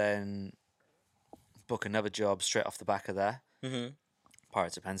 To then book another job straight off the back of there, Mm-hmm.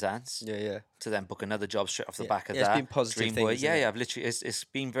 Pirates of Penzance. Yeah, yeah. To then book another job straight off the Yeah. back of Yeah, it's that. been positive Dream Boy. things, Yeah, isn't it? yeah. I've literally it's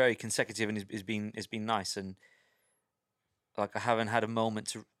been very consecutive and it's been nice, and like I haven't had a moment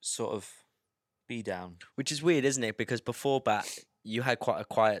to sort of be down. Which is weird, isn't it? Because before that, you had quite a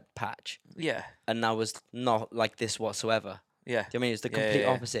quiet patch, Yeah, and now was not like this whatsoever. yeah, Do you know what I mean? It's the Yeah, complete yeah,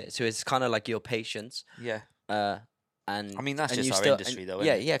 yeah. opposite. So it's kind of like your patience. yeah. And I mean, that's and just you our still, industry, though,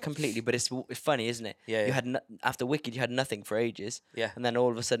 yeah, isn't it? yeah, completely. But it's funny, isn't it? Yeah, You yeah. had after Wicked, you had nothing for ages, Yeah, and then all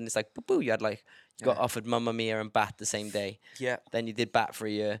of a sudden it's like boo boo. You had like you got Yeah. offered Mamma Mia and Bat the same day. yeah, Then you did Bat for a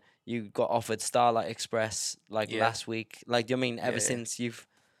year. You got offered Starlight Express like Yeah. last week. Like, do you know what I mean ever Yeah, yeah. since you've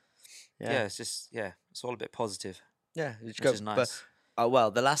yeah. It's just it's all a bit positive, yeah, which is nice. But well,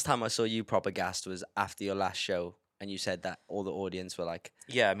 the last time I saw you proper gassed was after your last show, and you said that all the audience were like,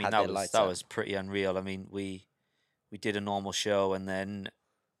 Yeah, I mean had that their was lights that up. was pretty unreal. I mean we did a normal show, and then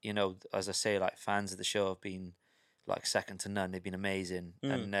as I say, like fans of the show have been like second to none. They've been amazing,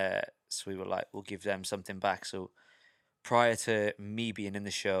 and so we were like, we'll give them something back. So prior to me being in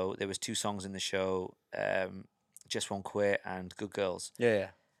the show, there was 2 songs in the show, Just Won't Quit and Good Girls. yeah,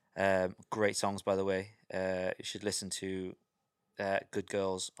 Great songs, by the way. You should listen to Good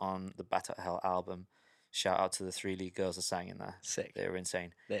Girls on the Bat Out of Hell album. Shout out to the 3 lead girls that sang in there. sick. They were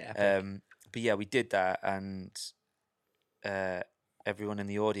insane. They're epic. But yeah, we did that, and everyone in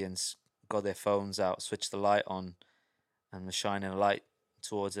the audience got their phones out, switched the light on, and was shining a light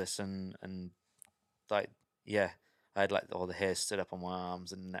towards us, and like yeah, I had like all the hair stood up on my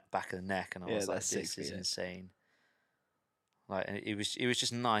arms and back of the neck, and I Yeah, was like, that's sick this for is you. insane. Like, and it was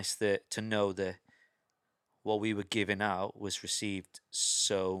just nice to know that what we were giving out was received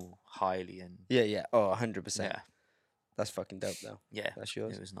so highly, and Yeah, yeah. Oh, 100%. yeah, That's fucking dope, though. yeah, That's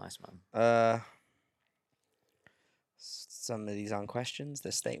yours. it was nice, man. Some of these aren't questions.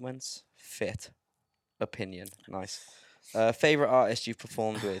 They're statements. Fit. Opinion. Nice. Favorite artist you've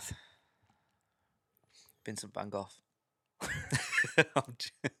performed with? Vincent Van Gogh.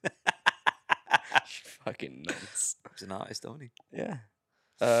 Fucking nuts. He's an artist, don't he?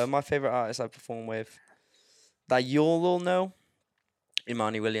 Yeah. My favorite artist I performed with that you'll all know,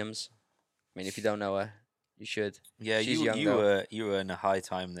 Imani Williams. I mean, if you don't know her, you should. Yeah, She's you young, you though. were in a high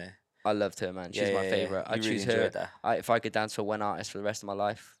time there. I loved her, man. She's Yeah, my yeah, yeah. favorite. I You really choose her. enjoyed that. If I could dance for one artist for the rest of my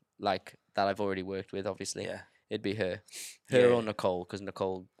life, like that I've already worked with, obviously, Yeah, it'd be her. Yeah, Her yeah. or Nicole, because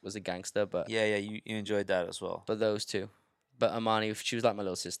Nicole was a gangster, but yeah. You enjoyed that as well. those two. But Imani, she was like my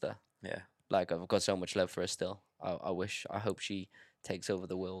little sister. Yeah, Like I've got so much love for her still. I hope she takes over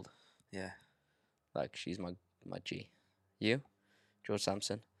the world. yeah. Like she's my G. You, George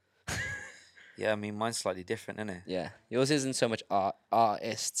Sampson. Yeah, I mean, mine's slightly different, isn't it? Yeah, yours isn't so much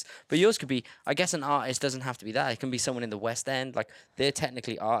artists, but yours could be. I guess an artist doesn't have to be that. It can be someone in the West End. Like they're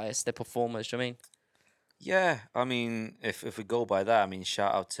technically artists. They're performers. Do you know what I mean? Yeah, I mean, if we go by that, I mean,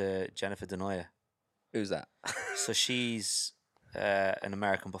 shout out to Jennifer Denoyer. Who's that? So she's an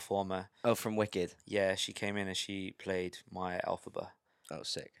American performer. Oh, from Wicked. Yeah, she came in and she played Maya Elphaba. Oh,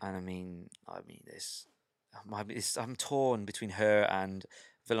 sick. And I mean, I'm torn between her and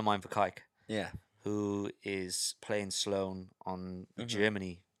Wilhelmine Verkijk, Yeah. who is playing Sloane on Mhm.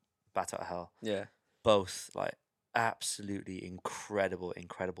 Germany, Bat Out of Hell. Yeah. Both like absolutely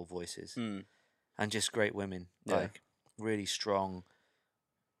incredible voices, Mm. and just great women. Yeah. Like really strong,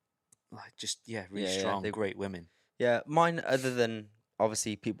 like just really Yeah, yeah, strong, they- great women. Yeah. Mine, other than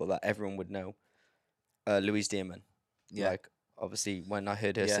obviously people that everyone would know, Louise Dearman. Yeah, Like obviously when I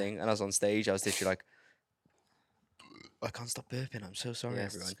heard her Yeah. sing and I was on stage, I was literally like, I can't stop burping. I'm so sorry, yeah,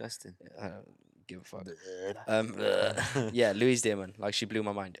 it's everyone. disgusting. I don't give a fuck. Yeah, Louise Dearman, like she blew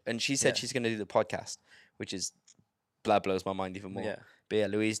my mind, and she said Yeah. she's gonna do the podcast, which is blows my mind even more. Yeah, But yeah,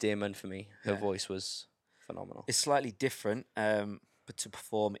 Louise Dearman for me, her Yeah. voice was phenomenal. it's slightly different, but to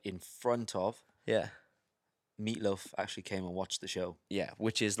perform in front of Yeah, Meatloaf actually came and watched the show. yeah,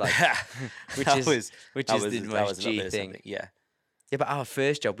 which is like, which That is was which that is was the that most was a little G bit of thing. something. Yeah, Yeah, but our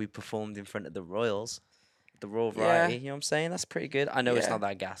first job we performed in front of the Royals, the Royal Variety. You know what I'm saying? That's pretty good. I know it's Yeah. not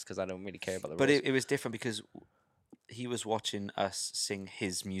that gas because I don't really care about the but Royals. it was different because he was watching us sing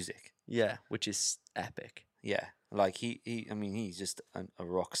his music. Yeah, which is epic. Yeah, like I mean, he's just a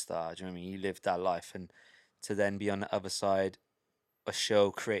rock star. Do you know what I mean? He lived that life, and to then be on the other side, a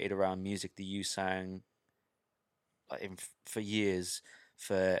show created around music that you sang like for years,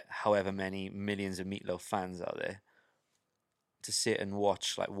 for however many millions of Meatloaf fans out there, to sit and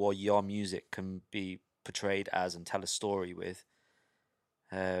watch like what your music can be portrayed as and tell a story with.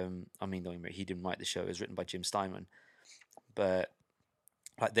 I mean, don't get me wrong, he didn't write the show; it was written by Jim Steinman, but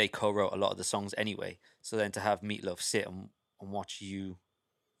like they co-wrote a lot of the songs anyway. So then to have Meatloaf sit and watch you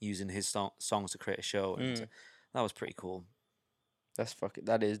using his songs to create a show, and that was pretty cool.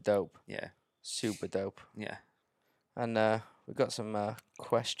 That is dope. Yeah, Super dope. yeah. And we've got some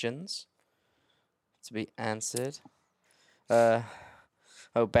questions to be answered.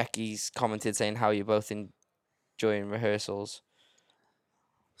 Becky's commented saying how you both enjoying rehearsals.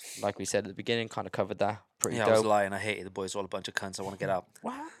 Like we said at the beginning, kind of covered that. Pretty Yeah, dope. I was lying. I hated the boys. All a bunch of cunts. I want to get out.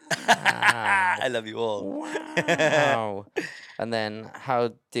 Wow. I love you all. Wow. And then,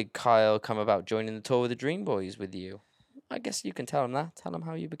 how did Kyle come about joining the tour with the Dream Boys with you? I guess you can tell him that. Tell him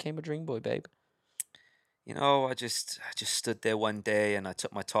how you became a Dream Boy, babe. You know, I just stood there one day and I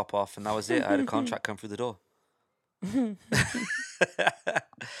took my top off and that was it. I had a contract come through the door.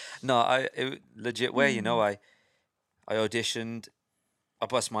 No, legit way. You know, I auditioned. I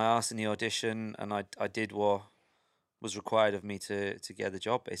bust my ass in the audition and I did what was required of me to get the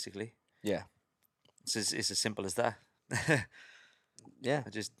job. Basically, Yeah. it's as simple as that. Yeah. I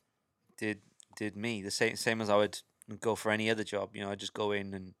just did me the same as I would go for any other job. You know, I just go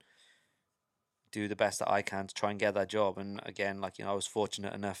in and do the best that I can to try and get that job. And again, like, you know, I was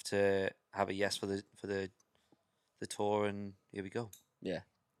fortunate enough to have a yes for the tour, and here we go. Yeah.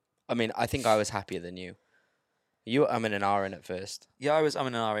 I mean, I think I was happier than you. You were umming and ahhing at first. Yeah, I'm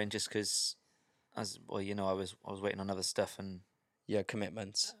in an RN just because, as well, you know, I was waiting on other stuff and Yeah,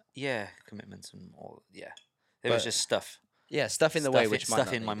 commitments. yeah, commitments and all. Yeah, there was But- just stuff. Yeah, stuff in the way which might stuff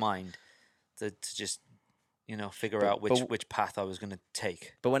not in my need it. mind to just, you know, figure But- out but- which path I was gonna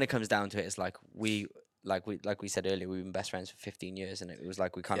take. But when it comes down to it, it's like we said earlier, we've been best friends for 15 years, and it was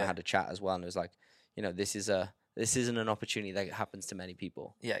like we kind of Yeah. had a chat as well, and it was like, you know, this isn't an opportunity that happens to many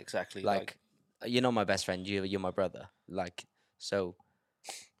people. Yeah, exactly. Like, you're not my best friend, you're my brother. Like, so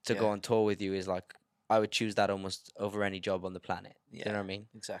to go Yeah. on tour with you is like, I would choose that almost over any job on the planet. You Yeah. know what I mean?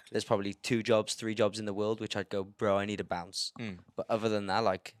 exactly. There's probably 2 jobs, 3 jobs in the world which I'd go, bro, I need a bounce. Mm. But other than that,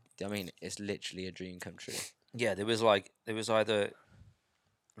 like, I mean, it's literally a dream come true. Yeah, there was either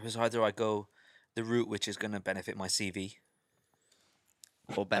I go the route which is gonna benefit my CV Or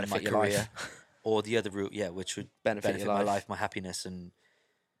and my benefit your career, life. or the other route, yeah, which would Benefit benefit your my life. life, my happiness, and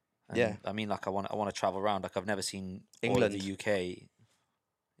Yeah. I mean, like I want to travel around. Like I've never seen all England. of the UK.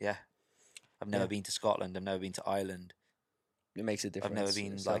 Yeah, I've never Yeah. been to Scotland. I've never been to Ireland. It makes a difference. I've never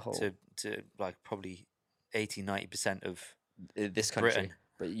been It's a like whole- to like probably 80-90% of this country. Britain.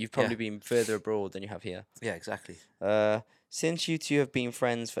 But you've probably been further abroad than you have here. Yeah, exactly. Since you two have been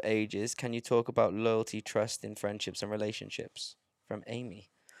friends for ages, can you talk about loyalty, trust in friendships and relationships? From Amy.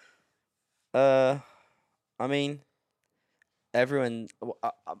 I mean, everyone.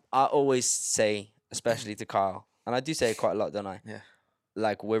 I always say, especially to Kyle, and I do say it quite a lot, don't I? Yeah.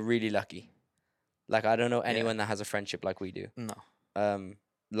 Like, we're really lucky. Like, I don't know anyone that has a friendship like we do. No.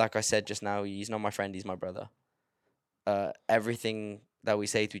 Like I said just now, he's not my friend, he's my brother. Everything that we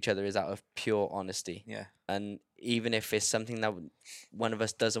say to each other is out of pure honesty. Yeah. And even if it's something that one of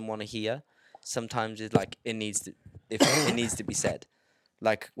us doesn't want to hear, sometimes it's like it needs to be said.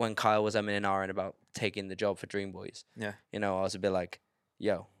 Like when Kyle was in R and about taking the job for Dream Boys, Yeah. you know, I was a bit like,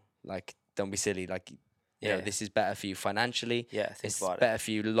 yo, like, don't be silly. Like, you know, Yeah. this is better for you financially. Yeah. Think It's about it. better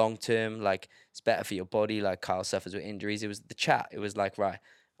for you long term. Like, it's better for your body. Like, Kyle suffers with injuries. It was the chat. It was like, right,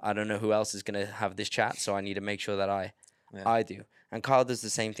 I don't know who else is going to have this chat, so I need to make sure that I do. And Kyle does the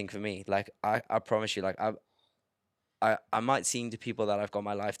same thing for me. Like, I promise you, like, I might seem to people that I've got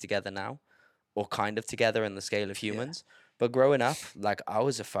my life together now, or kind of together in the scale of humans. But growing up, like, I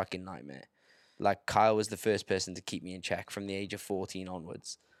was a fucking nightmare. Like, Kyle was the first person to keep me in check from the age of 14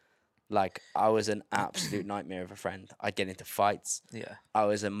 onwards. Like, I was an absolute nightmare of a friend. I'd get into fights. Yeah. I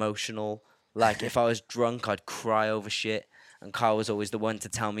was emotional. Like, if I was drunk, I'd cry over shit. And Kyle was always the one to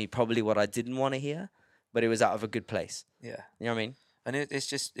tell me probably what I didn't want to hear, but it was out of a good place. Yeah. You know what I mean? And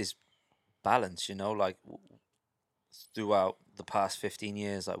it's balance, you know, like throughout the past 15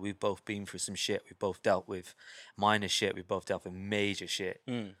 years, like we've both been through some shit. We've both dealt with minor shit. We've both dealt with major shit.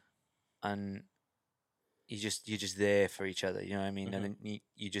 And you're just there for each other, you know what I mean? And then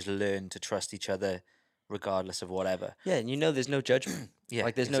you just learn to trust each other regardless of whatever. Yeah, and you know there's no judgment. Yeah,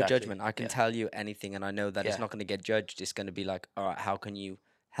 Like there's no exactly. judgment. I can Yeah. tell you anything, and I know that it's Yeah. not going to get judged. It's going to be like, all right, how can you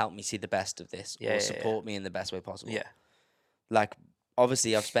help me see the best of this, Yeah, yeah, or yeah. support me in the best way possible? Yeah, Like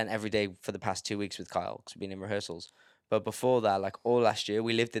obviously, I've spent every day for the past 2 weeks with Kyle because we've been in rehearsals. But before that, like all last year,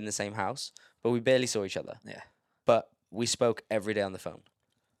 we lived in the same house, but we barely saw each other. yeah, But we spoke every day on the phone.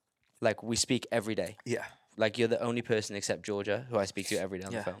 Like we speak every day. yeah, Like you're the only person except Georgia who I speak to every day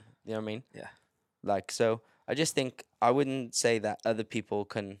on Yeah. the phone. You know what I mean? yeah. Like so, I just think I wouldn't say that other people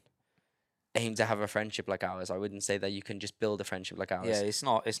can aim to have a friendship like ours. I wouldn't say that you can just build a friendship like ours. Yeah, it's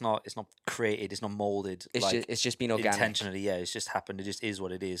not created, it's not molded It's just been organic. intentionally. Yeah, it's just happened. It just is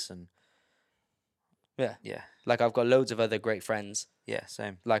what it is, and Yeah. yeah, Like I've got loads of other great friends. yeah,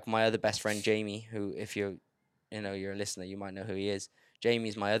 same. Like my other best friend Jamie, who if you're a listener, you might know who he is.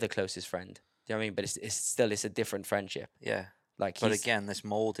 Jamie's my other closest friend. Do you know what I mean? But it's a different friendship. Yeah, Like but he's again, this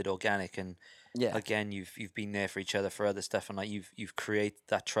molded, organic, and yeah. again, you've been there for each other for other stuff, and like you've created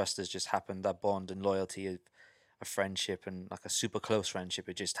that trust has just happened, that bond and loyalty of a friendship, and like a super close friendship.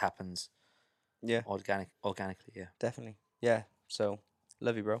 It just happens Yeah, organically. Yeah, definitely. Yeah. So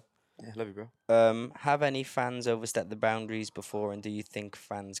love you, bro. yeah, love you, bro. Have any fans overstepped the boundaries before, and do you think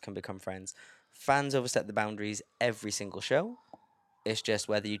fans can become friends? Fans overstep the boundaries every single show. It's just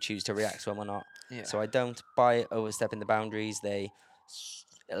whether you choose to react to them or not. Yeah, So I don't buy overstepping the boundaries. They'll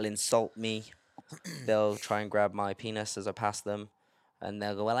insult me. They'll try and grab my penis as I pass them, and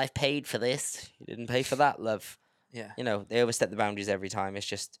they'll go, "Well, I've paid for this. You didn't pay for that, love." yeah, You know, they overstep the boundaries every time. It's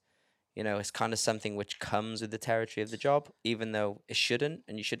just, it's kind of something which comes with the territory of the job, even though it shouldn't,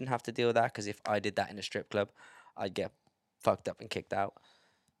 and you shouldn't have to deal with that. Because if I did that in a strip club, I'd get fucked up and kicked out.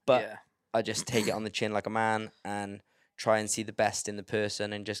 But yeah, I just take it on the chin like a man and try and see the best in the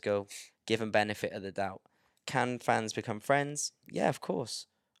person and just go give them benefit of the doubt. Can fans become friends? Yeah, of course.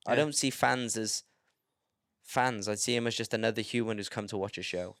 I Yeah. don't see fans as fans. I see them as just another human who's come to watch a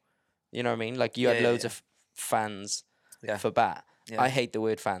show. You know what I mean? Like you Yeah, had yeah, loads yeah. of fans Yeah. for Bat. yeah. I hate the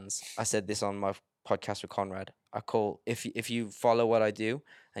word fans. I said this on my podcast with Conrad. If you follow what I do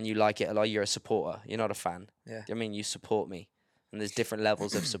and you like it a lot, you're a supporter. You're not a fan. Yeah. Do you know what I mean? You support me. And there's different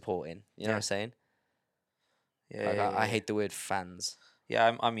levels of supporting. You know what Yeah. I'm saying? Yeah, Like, yeah, I yeah. hate the word fans.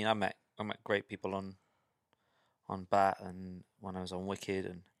 Yeah, I mean, I met great people on Bat and when I was on Wicked,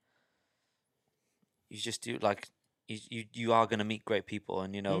 and you just do like you are gonna meet great people,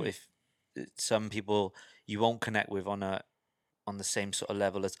 and if some people you won't connect with on the same sort of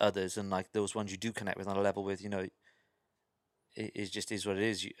level as others, and like those ones you do connect with on a level with, it just is what it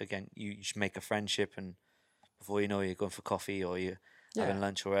is. You just make a friendship, and before you know it, you're going for coffee or you're having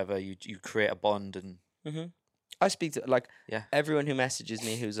lunch or whatever. You create a bond, and Mm-hmm. I speak to Yeah. everyone who messages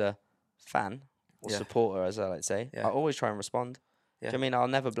me who's a fan or Yeah. supporter, as I like to say. Yeah. I always try and respond. Do you know what I mean? I'll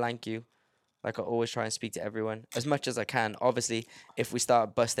never blank you. Like I always try and speak to everyone as much as I can. Obviously, if we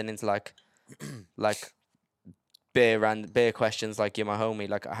start busting into like beer questions, like you're my homie,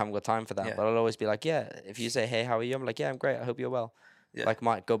 like I haven't got time for that. Yeah. But I'll always be like, yeah. If you say, hey, how are you? I'm like, yeah, I'm great. I hope you're well. Yeah. Like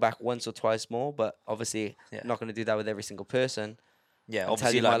might go back once or twice more, but obviously Yeah. not going to do that with every single person. yeah, I'll tell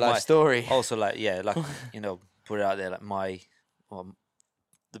obviously you my like life story. also like put it out there, like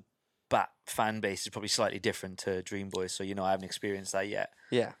the Bat fan base is probably slightly different to Dream Boys, so I haven't experienced that yet,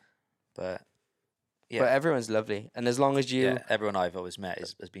 Yeah. but But yeah, everyone's lovely, and as long as you, everyone I've always met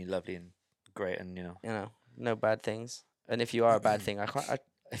has been lovely and great, and no bad things. And if you are a bad thing,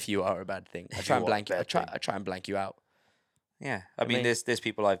 if you are a bad thing, I If try you and are a blank you. bad thing. I try and blank you out. yeah. I I mean, mean- there's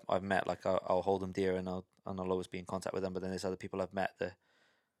people I've met, like I'll hold them dear, and I'll always be in contact with them. But then there's other people I've met that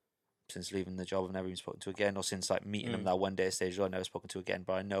since leaving the job I've never been spoken to again, or since like meeting them that one day at stage I've never spoken to again.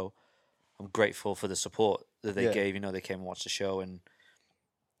 But I know I'm grateful for the support that they Yeah. gave. They came and watched the show, and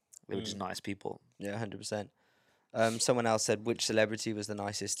they were just nice people. Yeah, 100%. Someone else said, which celebrity was the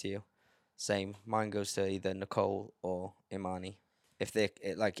nicest to you? Same. Mine goes to either Nicole or Imani.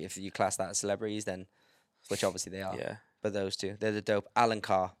 If you class that as celebrities, then, which obviously they are. Yeah, But those two, they're the dope. Alan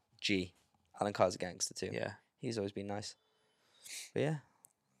Carr, G. Alan Carr's a gangster too. yeah, He's always been nice. But yeah.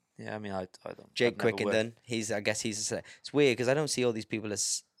 yeah. I mean, I don't. Jake I've never worked- Quickenden, I guess he's it's weird because I don't see all these people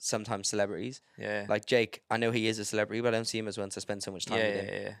as sometimes celebrities. Yeah, Like Jake, I know he is a celebrity, but I don't see him as one to spend so much time yeah, with him.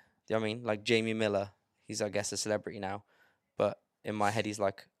 yeah, yeah. Do you know what I mean? Like Jamie Miller, he's I guess a celebrity now, but in my head he's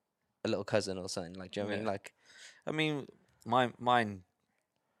like a little cousin or something. Like, do you know what I mean? Yeah. Like, I mean, mine.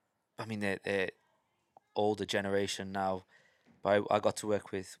 I mean, they're older generation now, but I got to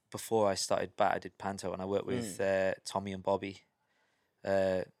work with before I started Bat. I did Panto, and I worked with Tommy and Bobby,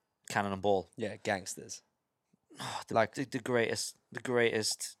 Cannon and Ball. yeah, gangsters. Oh, Like- the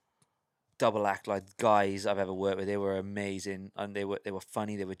greatest double act like guys I've ever worked with. They were amazing, and they were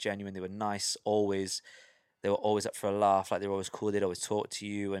funny, they were genuine, they were nice. Always, they were always up for a laugh. Like they were always cool. They'd always talk to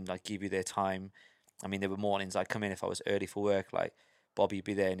you and like give you their time. I mean, there were mornings I'd come in if I was early for work. Like Bobby'd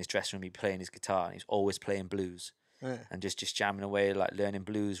be there in his dressing room, he'd be playing his guitar, and he's always playing blues and just jamming away, like learning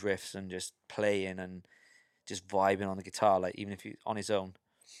blues riffs and just playing and just vibing on the guitar, like even if he on his own.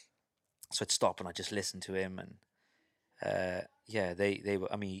 So I'd stop and I'd just listen to him, and yeah, they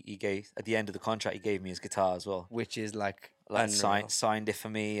were. I mean, he gave at the end of the contract, he gave me his guitar as well, Which is like like unreal. signed it for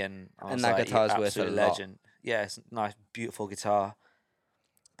me, and I And was that like, guitar's "You're worth a absolute lot." legend." Yeah, it's a nice, beautiful guitar,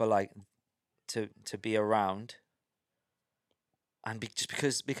 but like to be around, and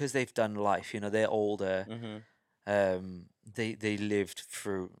just because they've done life, they're older. They lived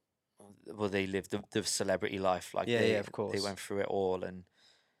through, well, they lived the celebrity life, like Yeah, they yeah, of course. they went through it all, and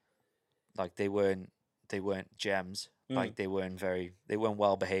like they weren't gems, like they weren't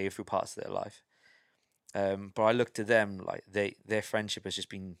well behaved through parts of their life. But I looked to them like their friendship has just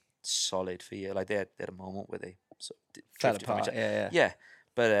been solid for years. Like they had a moment where they sort of Fell drifted from each apart. other. Yeah, Yeah,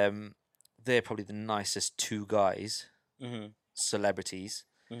 but they're probably the nicest two guys, yeah. celebrities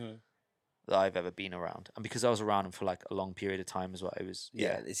that I've ever been around, and because I was around them for like a long period of time as well, it was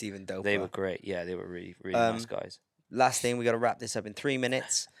Yeah, it's even doper. they were great. Yeah, they were really nice guys. Last thing, we got to wrap this up in 3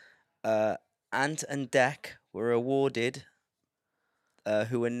 minutes. Ant and Dec were awarded,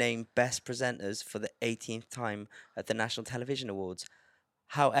 who were named best presenters for the 18th time at the National Television Awards.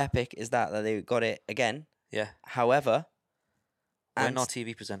 How epic is that they got it again? Yeah, However, we're Ant, not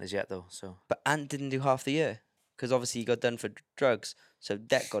TV presenters yet though, so but Ant didn't do half the year because obviously he got done for drugs. So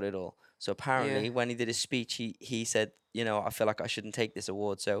Dec got it all. So apparently, Yeah. when he did his speech, he said, I feel like I shouldn't take this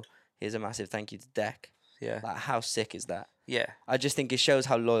award. So here's a massive thank you to Dec. yeah, Like, how sick is that? yeah, I just think it shows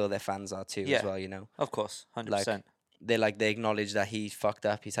how loyal their fans are too, as Yeah. well. of course, 100%. They acknowledge that he fucked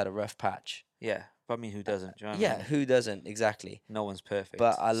up. He's had a rough patch. Yeah, but I mean, who doesn't? Do you know what I Yeah, mean? who doesn't exactly? No one's perfect.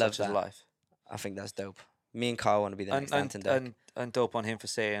 But I love such is that. life. I think that's dope. Me and Carl want to be the next Ant and Dec. And dope on him for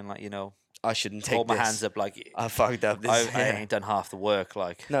saying like, I shouldn't take hold my this. hands up, like I fucked up. This. I ain't done half the work,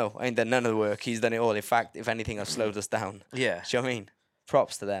 like No, I ain't done none of the work. He's done it all. In fact, if anything, I've slowed us down. yeah, Do you know what I mean?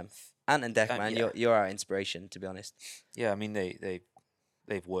 Props to them. Ant and Dec, man, yeah. you're our inspiration, to be honest. yeah. I mean,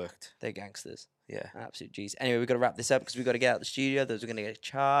 they've worked. They're gangsters. Yeah, Absolute G's. Anyway, we've got to wrap this up because we've got to get out the studio. Those are going to get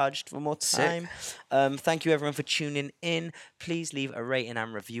charged for more Sick. time. Thank you, everyone, for tuning in. Please leave a rating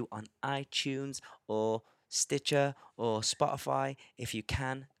and review on iTunes or Stitcher or Spotify if you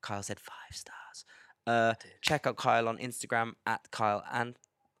can. Kyle said 5 stars. Check out Kyle on Instagram at Kyle and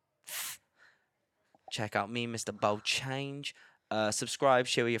check out me, Mr. Bow Change. Subscribe,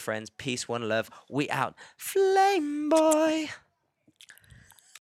 share with your friends. Peace, one love. We out. Flame boy.